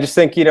it. I just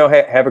think,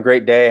 have a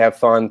great day, have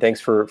fun. Thanks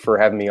for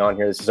having me on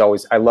here. This is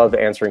always, I love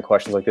answering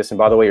questions like this. And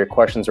by the way, your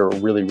questions are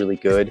really, really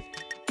good.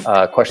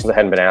 Questions that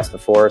hadn't been asked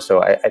before.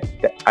 So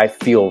I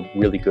feel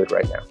really good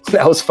right now.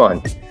 That was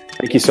fun.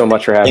 Thank you so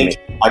much for having me.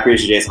 I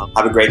appreciate you, Jason.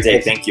 Have a great day.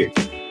 Thank you.